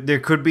 There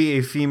could be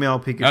a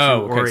female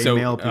Pikachu or a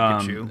male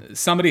Pikachu.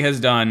 Somebody has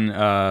done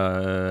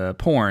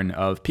porn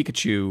of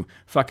Pikachu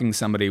fucking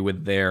somebody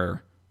with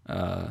their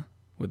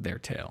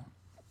tail.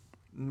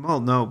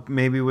 Well, no,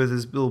 maybe with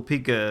his little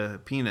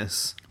Pika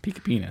penis.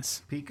 Pika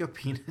penis. Pika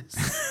penis.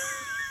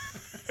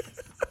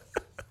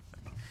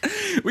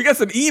 We got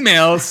some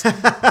emails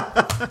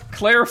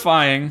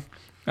clarifying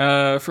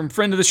from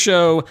friend of the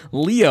show,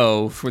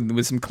 Leo,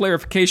 with some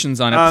clarifications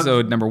on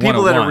episode number 101.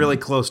 People that are really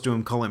close to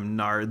him call him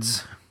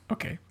Nards.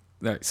 Okay.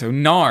 So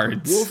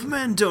Nards.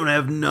 Wolfmen don't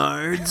have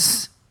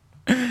Nards.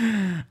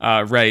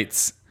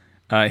 Writes,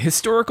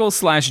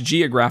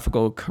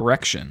 Historical/geographical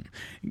correction.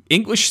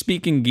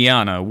 English-speaking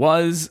Guyana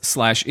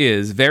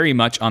was/is very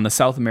much on the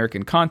South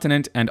American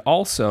continent and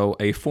also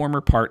a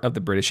former part of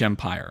the British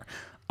Empire.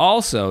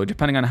 Also,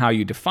 depending on how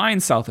you define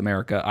South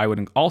America, I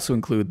would also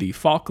include the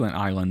Falkland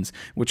Islands,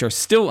 which are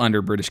still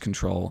under British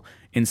control,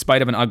 in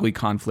spite of an ugly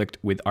conflict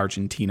with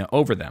Argentina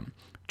over them.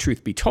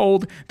 Truth be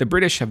told, the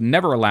British have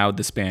never allowed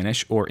the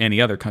Spanish, or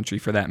any other country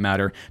for that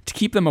matter, to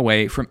keep them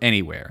away from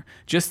anywhere.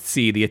 Just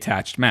see the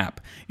attached map.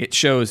 It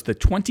shows the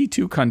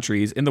 22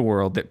 countries in the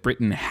world that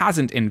Britain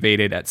hasn't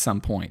invaded at some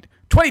point.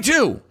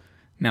 22!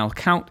 Now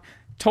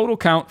total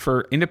count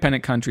for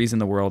independent countries in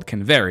the world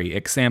can vary.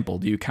 Example,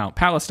 do you count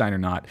Palestine or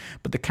not?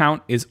 But the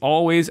count is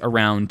always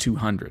around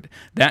 200.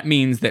 That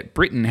means that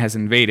Britain has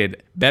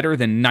invaded better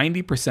than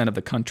 90% of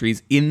the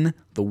countries in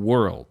the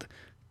world.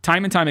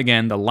 Time and time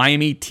again, the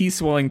limey,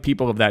 tea-swilling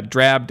people of that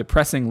drab,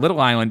 depressing little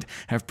island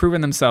have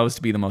proven themselves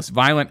to be the most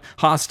violent,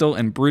 hostile,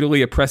 and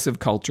brutally oppressive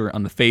culture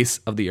on the face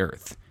of the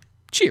earth.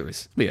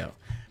 Cheers, Leo.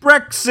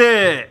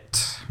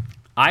 Brexit!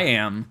 I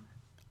am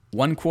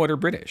 1/4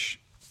 British.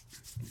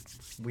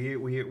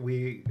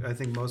 I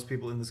think most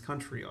people in this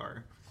country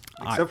are.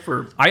 Except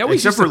for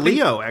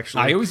Leo,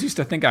 actually. I always used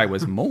to think I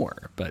was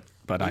more, but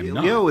I'm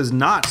not. Leo is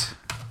not.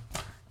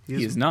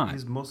 He is not.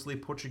 He's mostly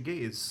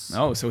Portuguese.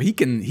 Oh, so he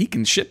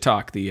can shit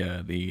talk the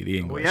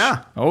English.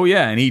 Oh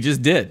yeah, and he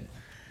just did.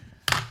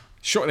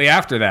 Shortly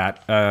after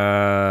that,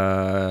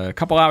 a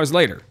couple hours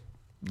later,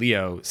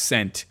 Leo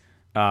sent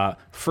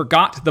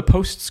forgot the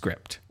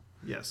postscript.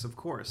 Yes, of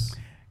course.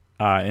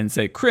 And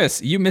say,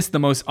 Chris, you missed the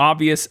most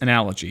obvious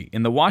analogy.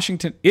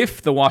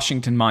 If the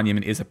Washington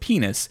Monument is a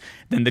penis,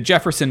 then the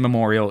Jefferson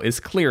Memorial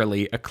is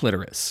clearly a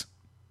clitoris.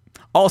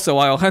 Also,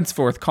 I'll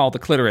henceforth call the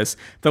clitoris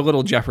the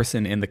little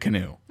Jefferson in the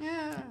canoe.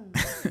 Yeah.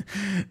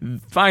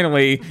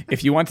 Finally,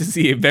 if you want to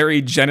see a very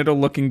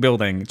genital-looking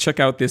building, check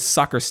out this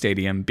soccer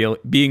stadium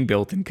being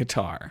built in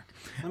Qatar.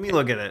 Let me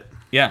look at it.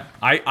 Yeah,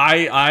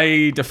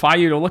 I defy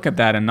you to look at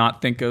that and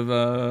not think of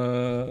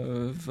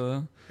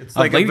it's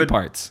like lady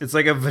parts. It's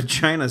like a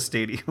vagina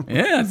stadium.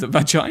 Yeah, it's a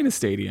vagina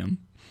stadium.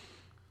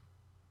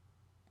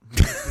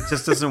 It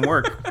just doesn't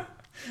work.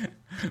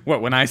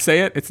 What, when I say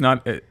it, it's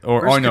not,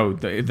 or no,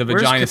 the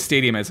vagina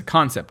stadium as a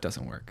concept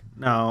doesn't work.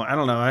 No, I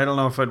don't know. I don't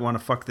know if I'd want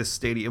to fuck this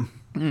stadium.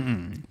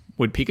 Mm-mm.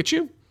 Would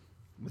Pikachu?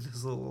 With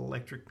his little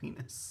electric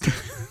penis.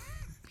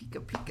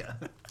 Pika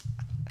Pika.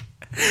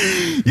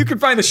 You can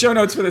find the show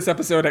notes for this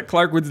episode at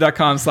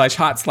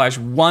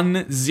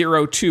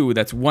clarkwoods.com/hot/102.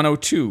 That's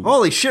 102.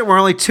 Holy shit, we're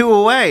only 2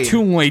 away.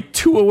 Two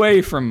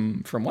away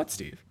from what,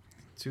 Steve?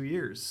 2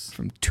 years.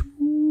 From 2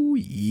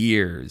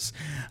 years.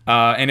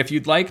 And if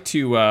you'd like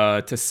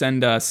to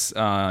send us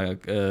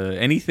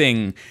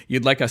anything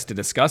you'd like us to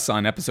discuss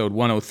on episode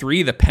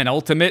 103, the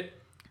penultimate.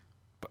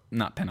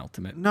 Not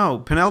penultimate. No,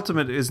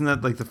 penultimate, isn't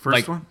that like the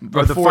first one?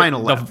 Or the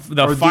final?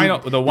 The final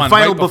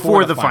right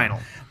before the final.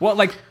 Well,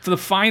 like the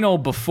final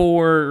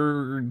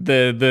before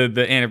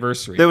the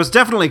anniversary. There was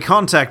definitely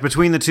contact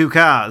between the two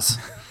cars.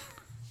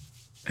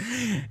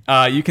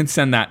 You can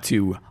send that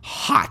to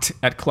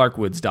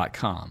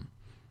hot@clarkwoods.com.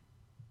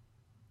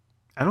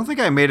 I don't think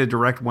I made a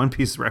direct One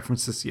Piece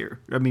reference this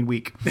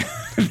week.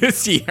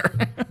 This year.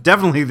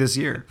 Definitely this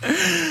year.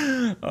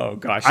 Oh,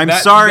 gosh. I'm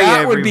sorry.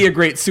 That would be a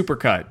great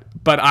supercut,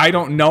 but I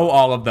don't know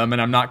all of them,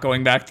 and I'm not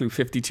going back through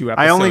 52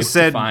 episodes.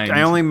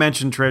 I only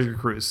mentioned Treasure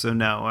Cruise, so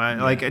no.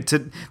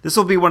 This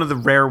will be one of the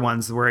rare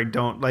ones where I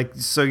don't like.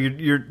 So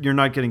you're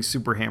not getting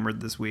super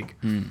hammered this week.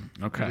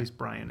 Okay. At least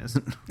Brian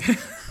isn't.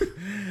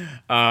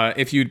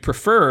 If you'd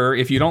prefer,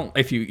 if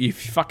you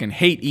fucking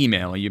hate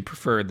email and you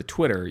prefer the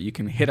Twitter, you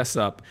can hit us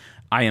up.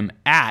 I am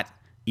at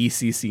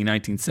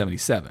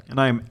ECC1977. And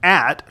I'm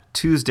at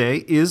Tuesday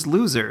is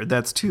Loser.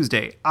 That's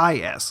Tuesday,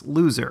 IS,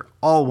 Loser,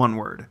 all one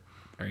word.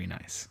 Very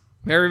nice.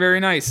 Very,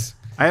 very nice.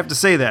 I have to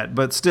say that,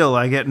 but still,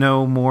 I get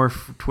no more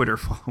Twitter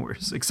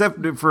followers,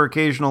 except for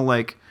occasional,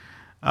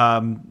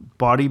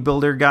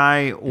 bodybuilder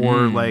guy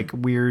or,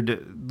 weird,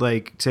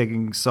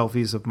 taking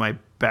selfies of my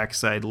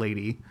backside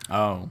lady.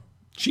 Oh.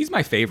 She's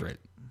my favorite.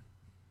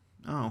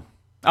 Oh.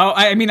 Oh,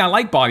 I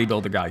like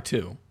bodybuilder guy,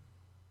 too.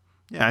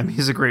 Yeah,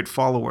 he's a great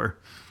follower.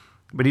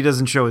 But he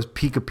doesn't show his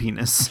Pika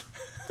penis.